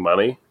spending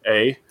money,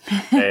 A,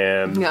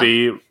 and Yeah.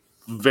 B,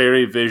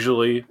 very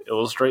visually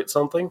illustrate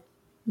something,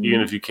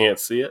 even if you can't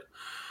see it.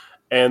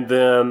 And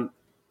then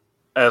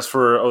as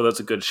for, that's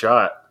a good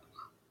shot,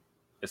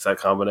 it's that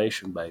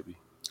combination, baby.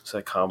 It's that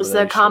It's combination.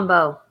 the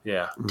combo.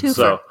 Yeah. Twofer.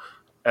 So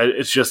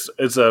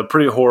it's a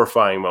pretty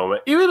horrifying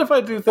moment. Even if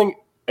I do think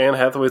Anne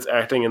Hathaway's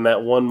acting in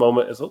that one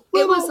moment is was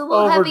a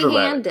little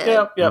overdramatic.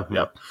 heavy-handed.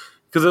 Yep.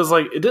 Because it was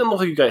like, it didn't look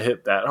like you got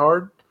hit that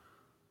hard.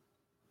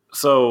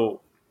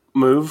 So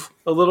move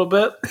a little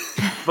bit.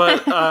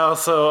 But I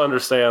also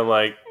understand,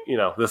 like,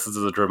 this is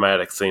a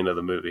dramatic scene of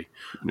the movie.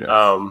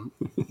 Yeah.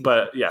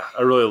 But yeah,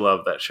 I really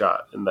love that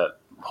shot and that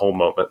whole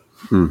moment.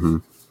 Mm-hmm.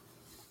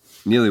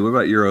 Neely, what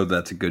about your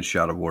That's a Good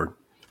Shot award?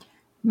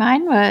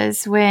 Mine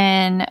was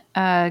when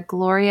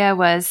Gloria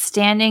was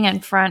standing in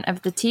front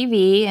of the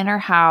TV in her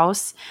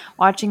house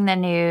watching the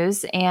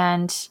news,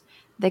 and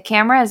the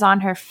camera is on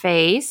her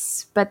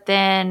face. But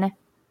then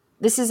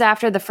this is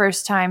after the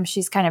first time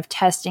she's kind of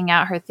testing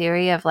out her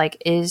theory of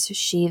like, is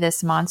she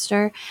this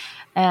monster?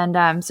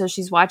 And so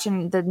she's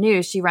watching the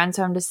news. She runs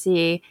home to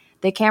see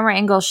the camera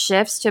angle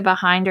shifts to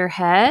behind her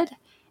head.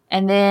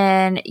 And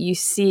then you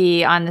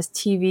see on this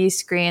TV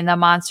screen the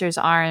monster's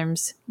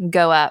arms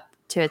go up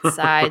to its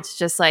sides,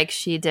 just like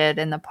she did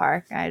in the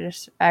park.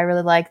 I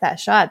really like that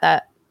shot.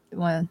 That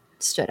one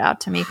stood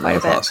out to me quite a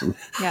That's bit. awesome.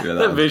 Yeah. that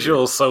That was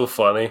visual is so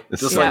funny.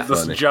 It's Just so like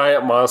this funny.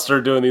 giant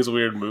monster doing these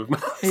weird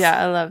movements. Yeah,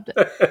 I loved it.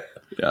 great.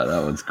 Yeah,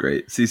 that one's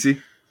great.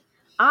 CC?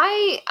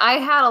 I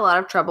had a lot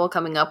of trouble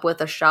coming up with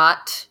a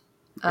shot.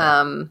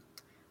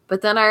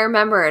 But then I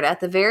remembered at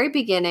the very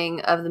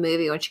beginning of the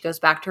movie when she goes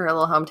back to her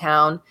little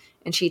hometown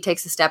and she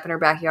takes a step in her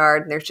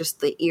backyard and there's just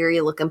the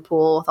eerie looking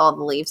pool with all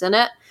the leaves in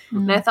it.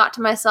 And I thought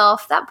to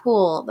myself, the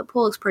pool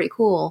looks pretty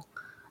cool.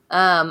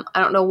 I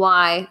don't know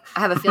why. I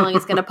have a feeling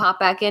it's going to pop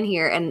back in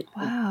here, and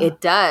Wow.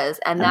 it does.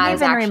 And I that don't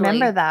is even actually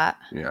remember that.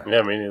 Yeah.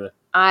 Yeah, me neither. That's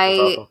I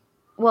awesome.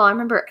 well, I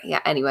remember.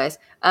 Yeah. Anyways,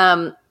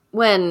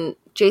 when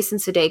Jason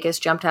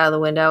Sudeikis jumped out of the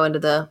window into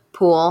the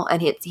pool,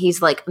 and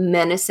he's like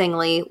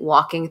menacingly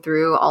walking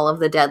through all of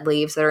the dead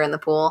leaves that are in the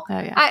pool. Oh,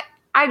 yeah.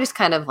 I just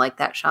kind of like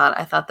that shot.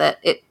 I thought that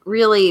it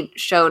really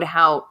showed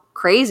how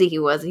crazy he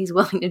was. He's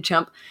willing to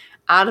jump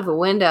out of a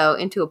window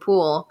into a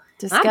pool.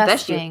 And I bet you-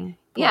 Disgusting.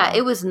 Yeah,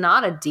 it was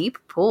not a deep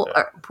pool,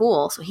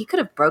 so he could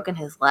have broken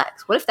his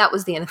legs. What if that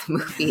was the end of the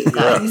movie, you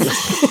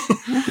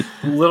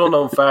guys? Little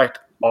known fact,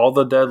 all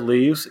the dead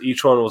leaves,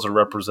 each one was a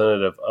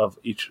representative of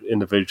each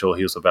individual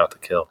he was about to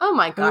kill. Oh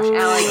my gosh,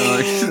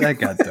 Alex. Oh, that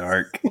got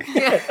dark.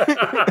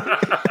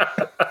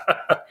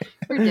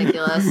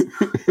 Ridiculous.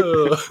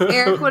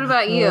 Eric, what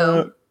about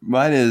you?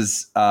 Mine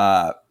is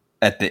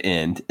at the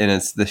end, and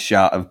it's the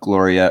shot of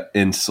Gloria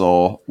in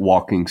Seoul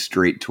walking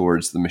straight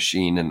towards the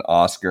machine and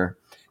Oscar.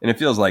 And it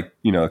feels like,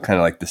 kind of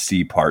like the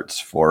C parts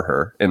for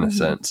her in a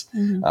sense.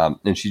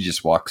 And she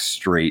just walks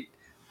straight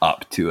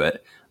up to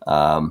it.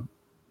 And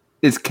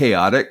it's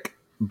chaotic,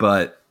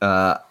 but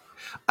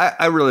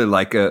I really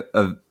like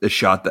a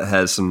shot that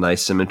has some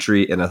nice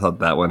symmetry, and I thought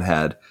that one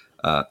had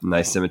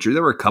nice symmetry.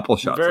 There were a couple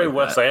shots, very like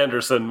Wes that.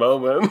 Anderson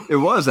moment. It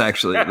was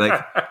actually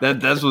like that.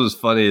 That's what was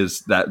funny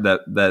is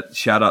that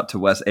shout out to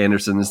Wes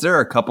Anderson. Is there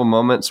a couple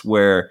moments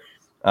where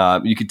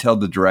you could tell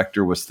the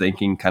director was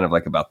thinking kind of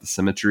like about the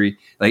symmetry,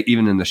 like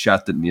even in the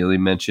shot that Neely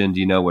mentioned,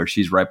 where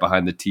she's right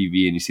behind the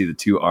TV and you see the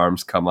two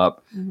arms come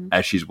up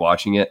as she's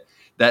watching it.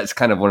 That's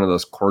kind of one of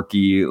those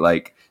quirky,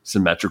 like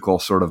symmetrical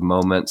sort of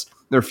moments.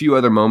 There are a few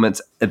other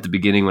moments at the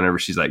beginning whenever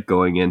she's like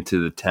going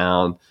into the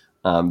town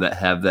that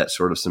have that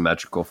sort of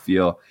symmetrical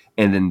feel.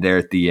 And then there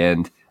at the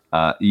end,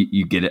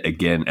 you get it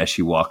again as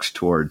she walks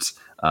towards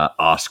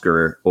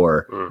Oscar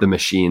or the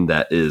machine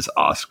that is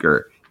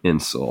Oscar in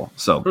Seoul.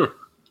 So,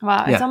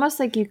 wow, yeah. It's almost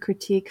like you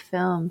critique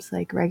films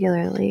like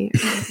regularly.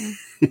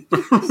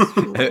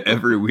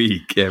 every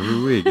week.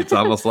 It's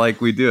almost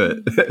like we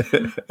do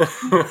it.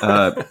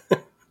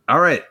 All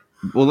right.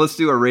 Well, let's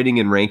do our rating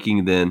and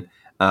ranking then.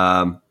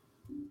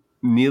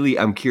 Neely,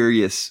 I'm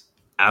curious,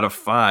 out of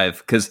 5,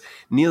 because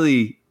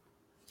Neely,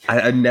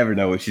 I never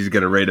know what she's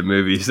going to rate a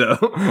movie. So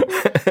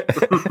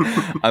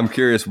I'm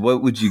curious,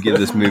 what would you give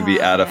this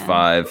movie out of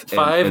 5?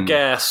 Five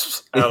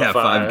gasps out of 5.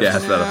 5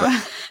 gasps out of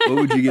 5. What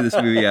would you give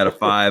this movie out of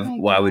 5? Oh my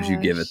Why would you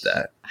gosh. give it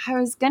that? I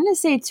was going to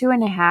say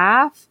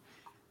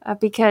 2.5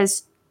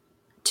 because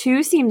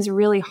 2 seems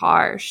really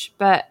harsh,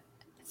 but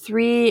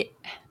 3,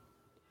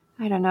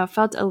 I don't know,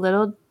 felt a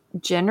little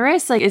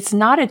generous. Like, it's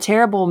not a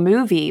terrible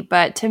movie,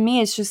 but to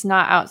me, it's just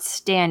not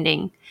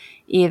outstanding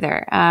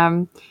either.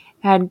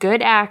 Had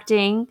good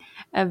acting,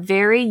 a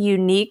very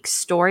unique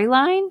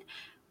storyline,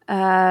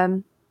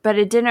 but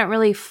it didn't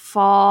really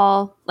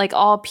fall like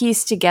all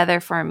pieced together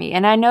for me.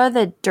 And I know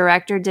the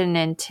director didn't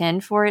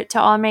intend for it to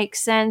all make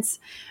sense,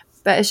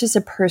 but it's just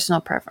a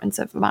personal preference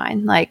of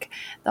mine. Like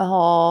the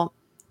whole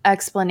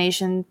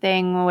explanation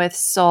thing with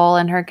Seoul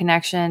and her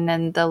connection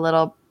and the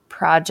little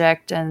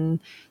project and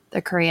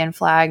the Korean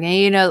flag.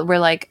 And, we're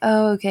like,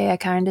 oh, okay, I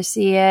kind of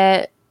see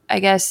it. I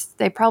guess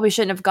they probably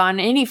shouldn't have gone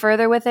any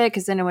further with it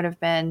because then it would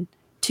have been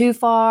too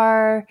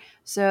far.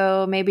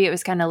 So maybe it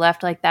was kind of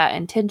left like that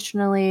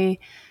intentionally.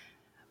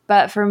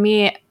 But for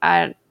me,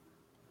 I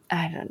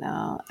don't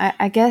know.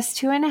 I guess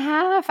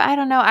 2.5. I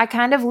don't know. I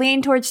kind of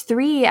lean towards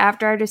 3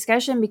 after our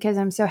discussion because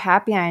I'm so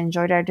happy I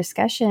enjoyed our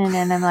discussion.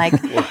 And I'm like,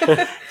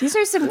 these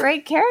are some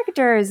great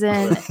characters.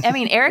 And I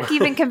mean, Eric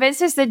even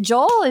convinced us that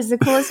Joel is the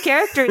coolest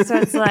character. So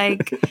it's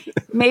like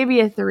maybe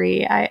a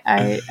 3.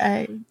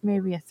 I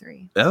maybe a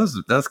 3. That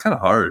was kind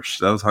of harsh.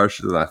 That was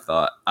harsher than I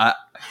thought.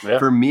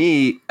 For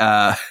me,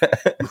 I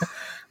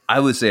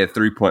would say a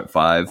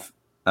 3.5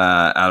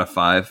 out of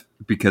 5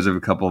 because of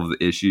a couple of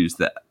the issues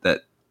that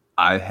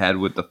I had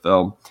with the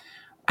film.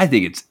 I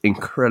think it's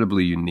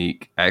incredibly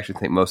unique. I actually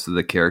think most of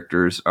the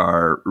characters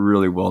are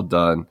really well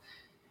done.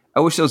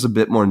 I wish there was a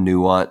bit more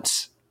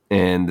nuance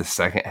in the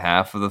second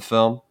half of the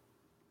film.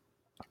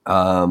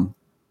 But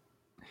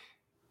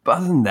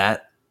other than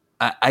that,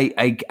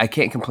 I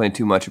can't complain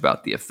too much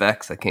about the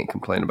effects. I can't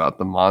complain about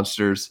the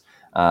monsters.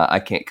 I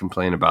can't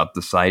complain about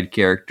the side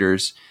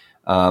characters.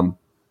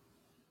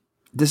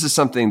 This is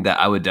something that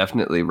I would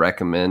definitely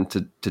recommend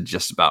to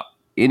just about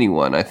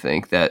anyone. I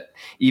think that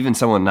even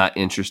someone not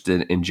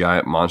interested in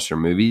giant monster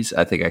movies,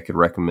 I think I could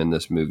recommend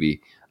this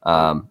movie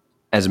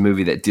as a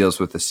movie that deals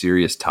with a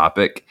serious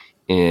topic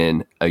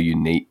in a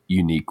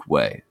unique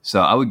way.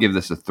 So I would give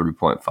this a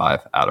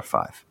 3.5 out of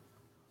 5.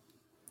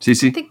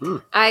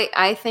 Cece?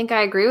 I think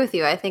I agree with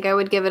you. I think I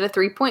would give it a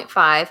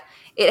 3.5.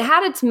 It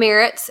had its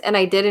merits, and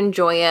I did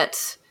enjoy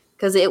it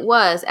because it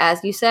was,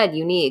 as you said,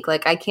 unique.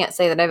 Like, I can't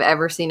say that I've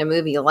ever seen a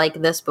movie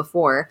like this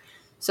before.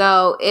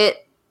 So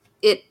it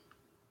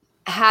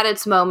had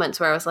its moments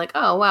where I was like,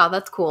 oh, wow,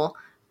 that's cool.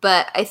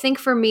 But I think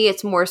for me,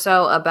 it's more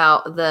so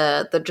about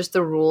the just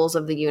the rules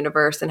of the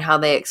universe and how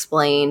they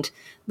explained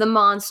the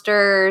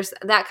monsters.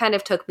 That kind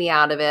of took me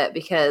out of it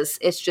because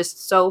it's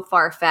just so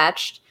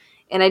far-fetched.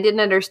 And I didn't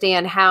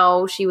understand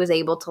how she was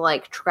able to,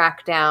 like,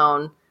 track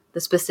down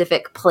the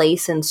specific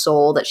place in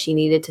Seoul that she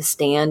needed to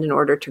stand in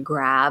order to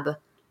grab,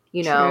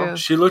 True.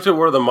 She looked at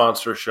where the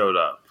monster showed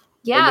up.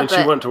 Yeah, and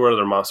then she went to where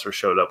the monster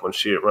showed up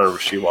whenever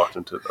she walked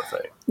into the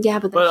thing. Yeah,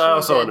 but I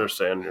also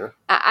understand you.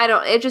 I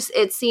don't.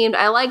 It seemed.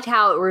 I liked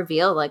how it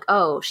revealed, like,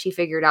 oh, she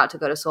figured out to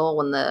go to Seoul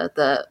when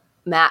the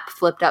map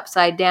flipped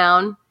upside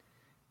down.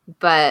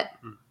 But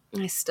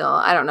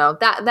I don't know.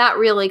 That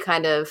really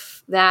kind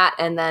of that,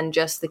 and then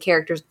just the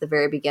characters at the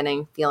very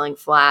beginning feeling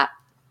flat.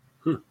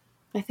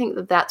 I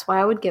think that's why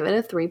I would give it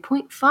a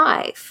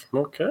 3.5.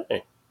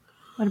 Okay.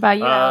 What about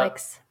you,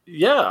 Alex?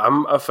 Yeah,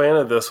 I'm a fan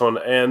of this one.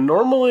 And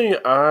normally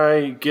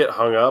I get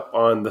hung up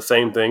on the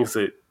same things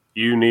that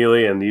you,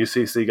 Neely, and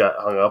UCC got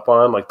hung up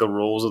on, like the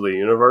rules of the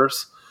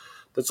universe.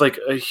 That's like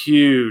a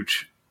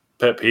huge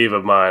pet peeve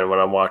of mine when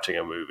I'm watching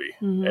a movie.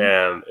 Mm-hmm.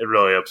 And it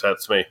really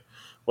upsets me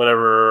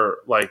whenever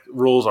like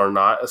rules are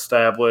not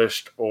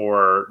established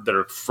or that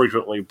are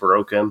frequently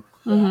broken.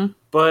 Mm-hmm.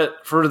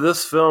 But for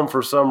this film,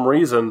 for some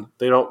reason,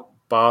 they don't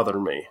bother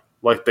me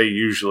like they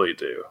usually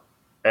do.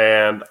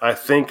 And I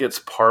think it's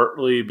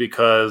partly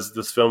because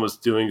this film is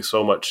doing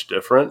so much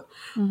different.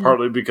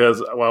 Partly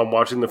because while I'm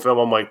watching the film,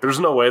 I'm like, there's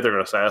no way they're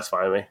going to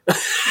satisfy me.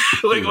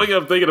 like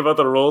I'm thinking about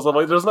the rules. I'm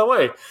like, there's no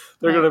way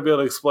they're going to be able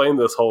to explain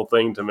this whole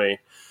thing to me.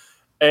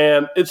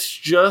 And it's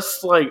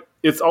just like,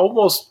 it's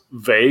almost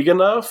vague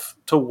enough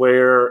to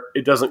where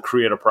it doesn't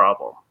create a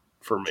problem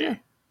for me. Sure.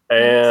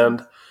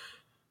 And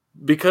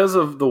because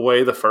of the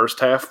way the first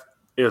half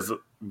is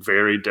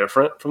very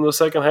different from the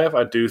second half,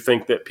 I do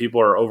think that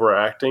people are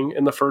overacting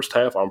in the first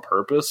half on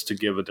purpose to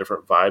give a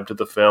different vibe to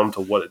the film,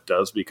 to what it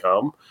does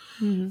become.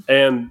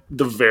 And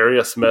the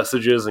various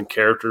messages and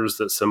characters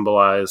that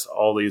symbolize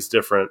all these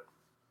different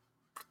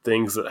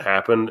things that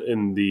happen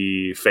in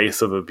the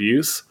face of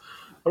abuse.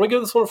 I'm gonna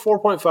give this one a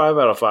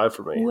 4.5 out of 5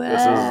 for me.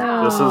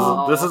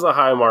 Wow. This is a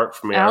high mark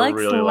for me. Alex I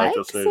really like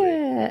this movie.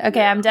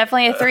 Okay, I'm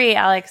definitely a 3,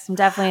 Alex. I'm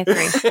definitely a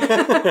 3.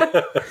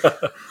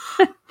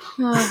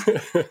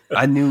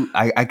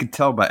 I could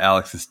tell by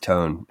Alex's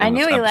tone. I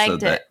knew he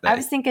liked it. I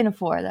was thinking a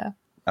 4 though.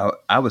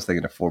 I was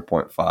thinking a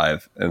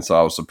 4.5, and so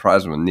I was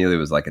surprised when Neely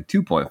was like a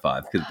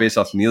 2.5, because based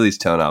off Neely's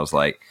tone, I was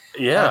like,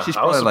 yeah, she's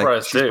I was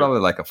surprised she's probably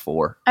like a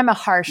 4. I'm a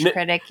harsh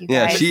critic, you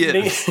guys. Yeah, she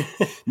is.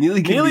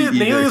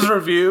 Neely's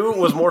review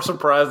was more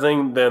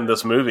surprising than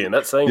this movie, and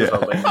that's saying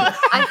something.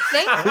 I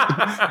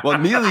think. Well,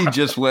 Neely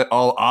just went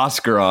all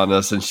Oscar on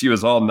us, and she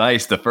was all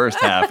nice the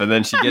first half, and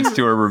then she gets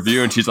to her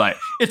review, and she's like,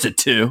 it's a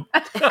 2.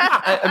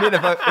 I mean,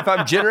 if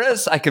I'm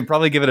generous, I could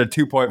probably give it a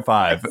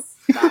 2.5.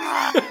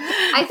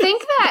 I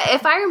think that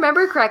if I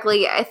remember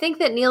correctly, I think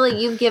that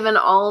Neely, you've given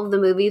all of the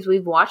movies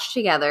we've watched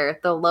together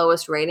the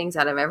lowest ratings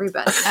out of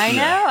everybody. I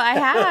know, I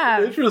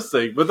have.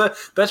 Interesting, but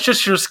that's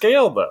just your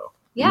scale, though.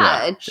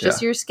 Yeah, it's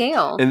just your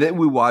scale. And then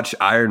we watch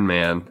Iron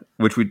Man,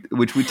 which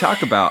we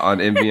talk about on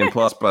MVN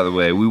Plus. By the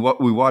way, we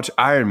watch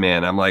Iron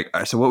Man. I'm like,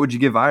 so what would you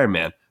give Iron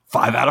Man?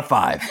 5 out of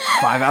 5.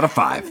 5 out of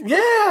 5. Yeah.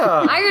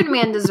 Iron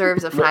Man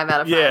deserves a 5 out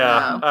of 5.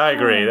 Yeah, though. I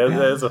agree.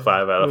 That's a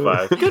 5 out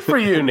of 5. Good for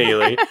you,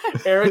 Neely.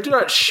 Eric, do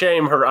not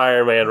shame her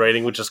Iron Man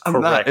rating, which is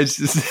correct. It's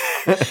just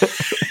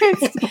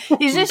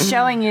He's just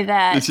showing you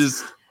that. It's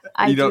just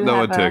you don't know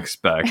what to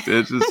expect.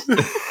 It's just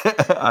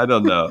I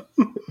don't know.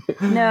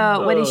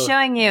 No, what he's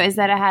showing you is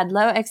that I had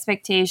low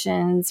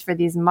expectations for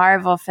these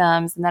Marvel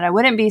films and that I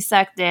wouldn't be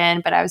sucked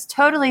in, but I was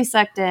totally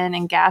sucked in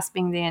and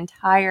gasping the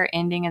entire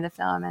ending of the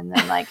film, and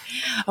then like,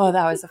 oh,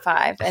 that was a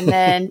 5. And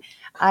then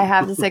I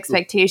have this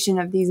expectation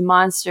of these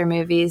monster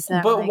movies.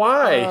 But like,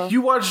 why? Oh.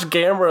 You watched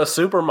Gamera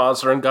Super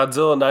Monster and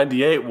Godzilla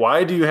 98.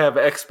 Why do you have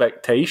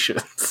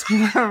expectations?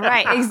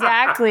 Right,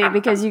 exactly.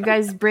 Because you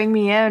guys bring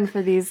me in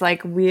for these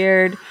like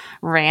weird,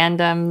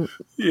 random,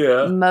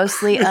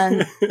 mostly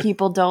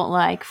people don't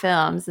like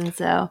films. And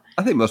so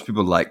I think most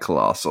people like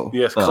Colossal.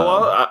 Yes,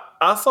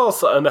 I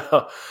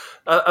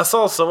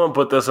saw someone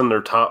put this in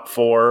their top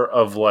 4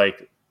 of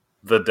like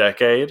the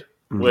decade,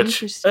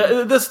 which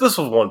this was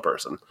one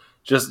person.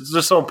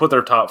 Just someone put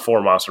their top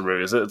 4 monster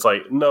movies. It's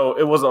like, no,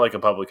 it wasn't like a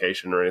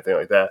publication or anything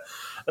like that.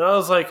 And I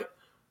was like,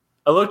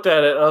 I looked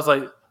at it and I was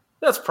like,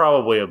 that's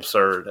probably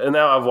absurd. And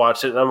now I've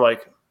watched it and I'm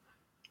like,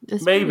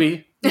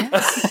 maybe.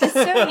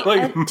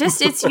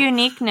 Just its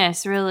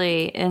uniqueness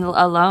really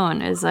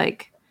alone is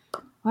like,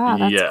 wow,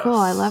 that's cool.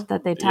 I love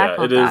that they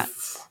tackled that.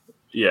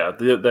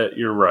 That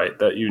you're right.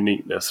 That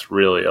uniqueness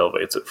really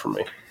elevates it for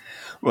me.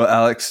 Well,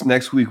 Alex,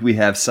 next week we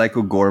have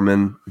Psycho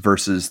Gorman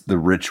versus The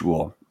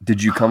Ritual.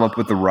 Did you come up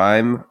with a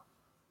rhyme?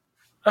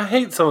 I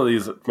hate some of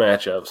these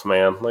matchups,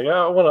 man. Like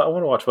I want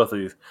to watch both of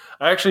these.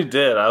 I actually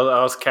did.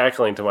 I was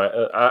cackling to my.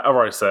 I've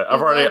already said.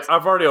 I've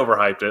already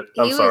overhyped it.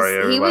 I'm sorry,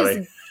 everybody. He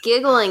was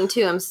giggling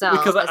to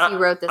himself as he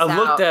wrote this out. I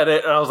looked at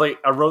it and I was like,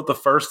 I wrote the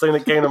first thing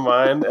that came to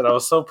mind, and I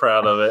was so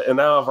proud of it. And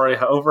now I've already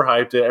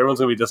overhyped it. Everyone's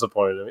gonna be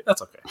disappointed in me.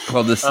 That's okay.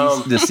 Well, the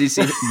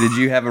CC, did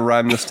you have a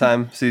rhyme this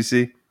time,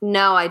 CC?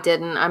 No, I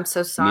didn't. I'm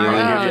so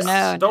sorry.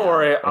 Don't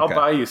worry. I'll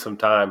buy you some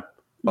time.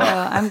 No,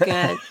 I'm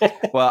good.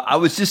 Well, I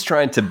was just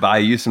trying to buy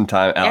you some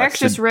time, Alex. Eric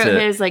just wrote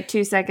his like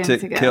 2 seconds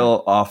ago. To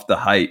kill off the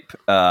hype.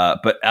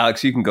 But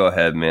Alex, you can go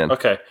ahead, man.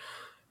 Okay.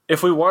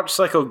 If we watch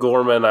Psycho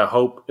Gorman, I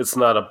hope it's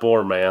not a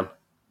bore man.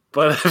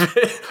 But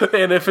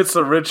if it's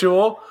a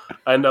ritual,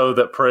 I know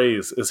that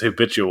praise is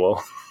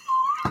habitual.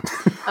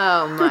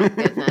 Oh my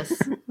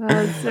goodness.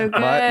 That's so good.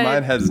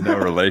 Mine has no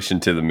relation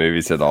to the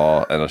movies at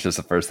all, and it's just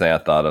the first thing I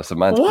thought of. So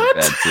mine's pretty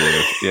bad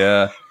too.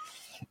 Yeah.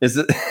 Is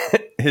it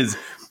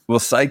will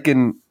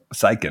Psychen?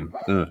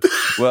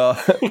 Well,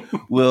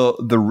 will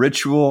the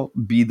ritual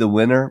be the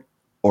winner,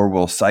 or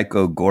will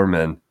Psycho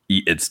Gorman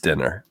eat its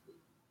dinner?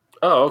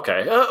 Oh,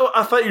 okay.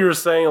 I thought you were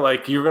saying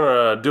like you're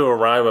gonna do a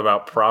rhyme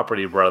about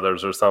Property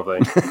Brothers or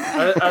something.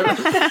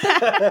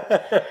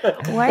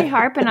 Why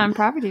harping on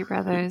Property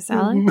Brothers,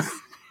 Alex?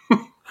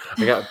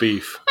 I got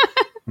beef.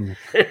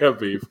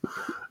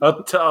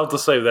 I'll have to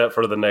save that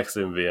for the next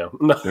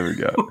MVM. No. There we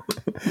go.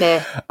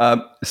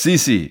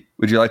 Cece,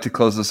 would you like to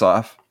close this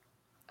off?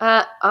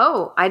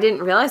 I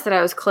didn't realize that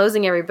I was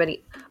closing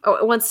everybody.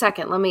 Oh, 1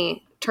 second. Let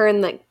me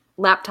turn the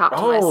laptop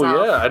to myself.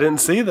 Oh, yeah. I didn't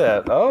see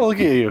that. Oh, look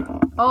at you.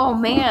 Oh,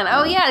 man.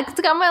 Oh, yeah. It's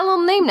got my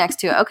little name next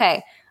to it.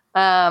 Okay.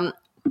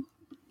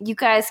 you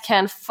guys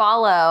can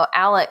follow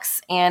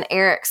Alex and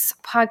Eric's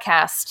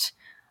podcast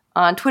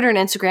on Twitter and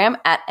Instagram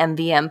at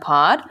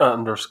MVMPod.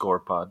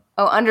 _pod.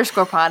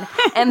 _pod.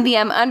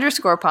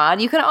 MVM_pod.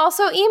 You can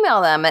also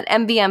email them at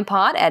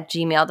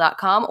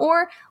mvmpod@gmail.com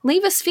or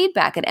leave us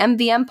feedback at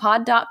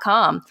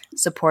mvmpod.com.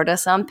 Support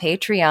us on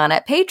Patreon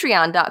at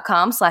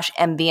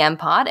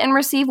patreon.com/mvmpod and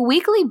receive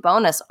weekly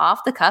bonus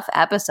off-the-cuff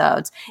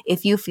episodes.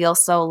 If you feel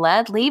so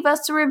led, leave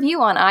us a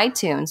review on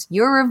iTunes.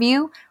 Your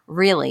review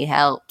really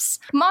helps.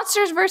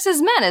 Monsters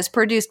vs. Men is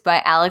produced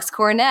by Alex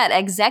Cornett.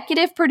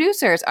 Executive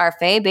producers are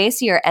Faye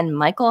Basier and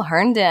Michael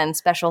Herndon.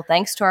 Special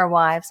thanks to our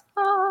wives.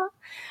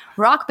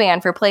 Rock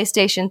Band for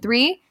PlayStation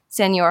 3,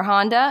 Senor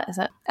Honda,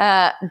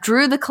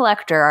 Drew the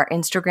Collector, our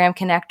Instagram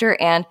connector,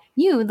 and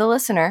you, the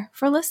listener,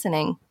 for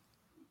listening.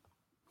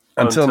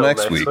 Until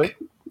next week.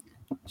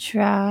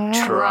 Try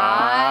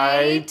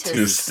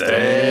to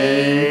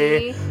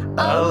stay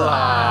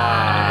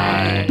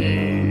alive.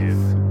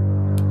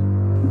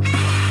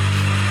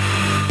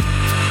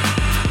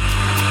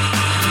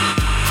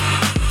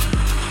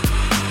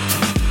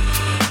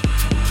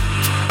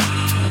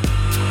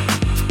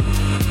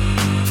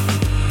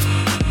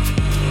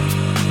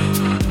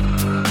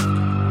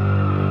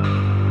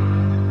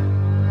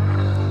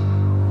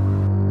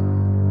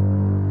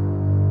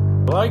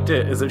 I liked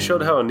it is it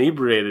showed how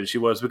inebriated she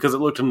was because it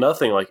looked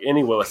nothing like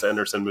any Wes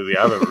Anderson movie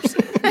I've ever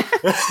seen.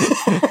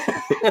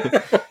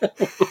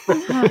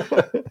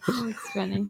 That's funny.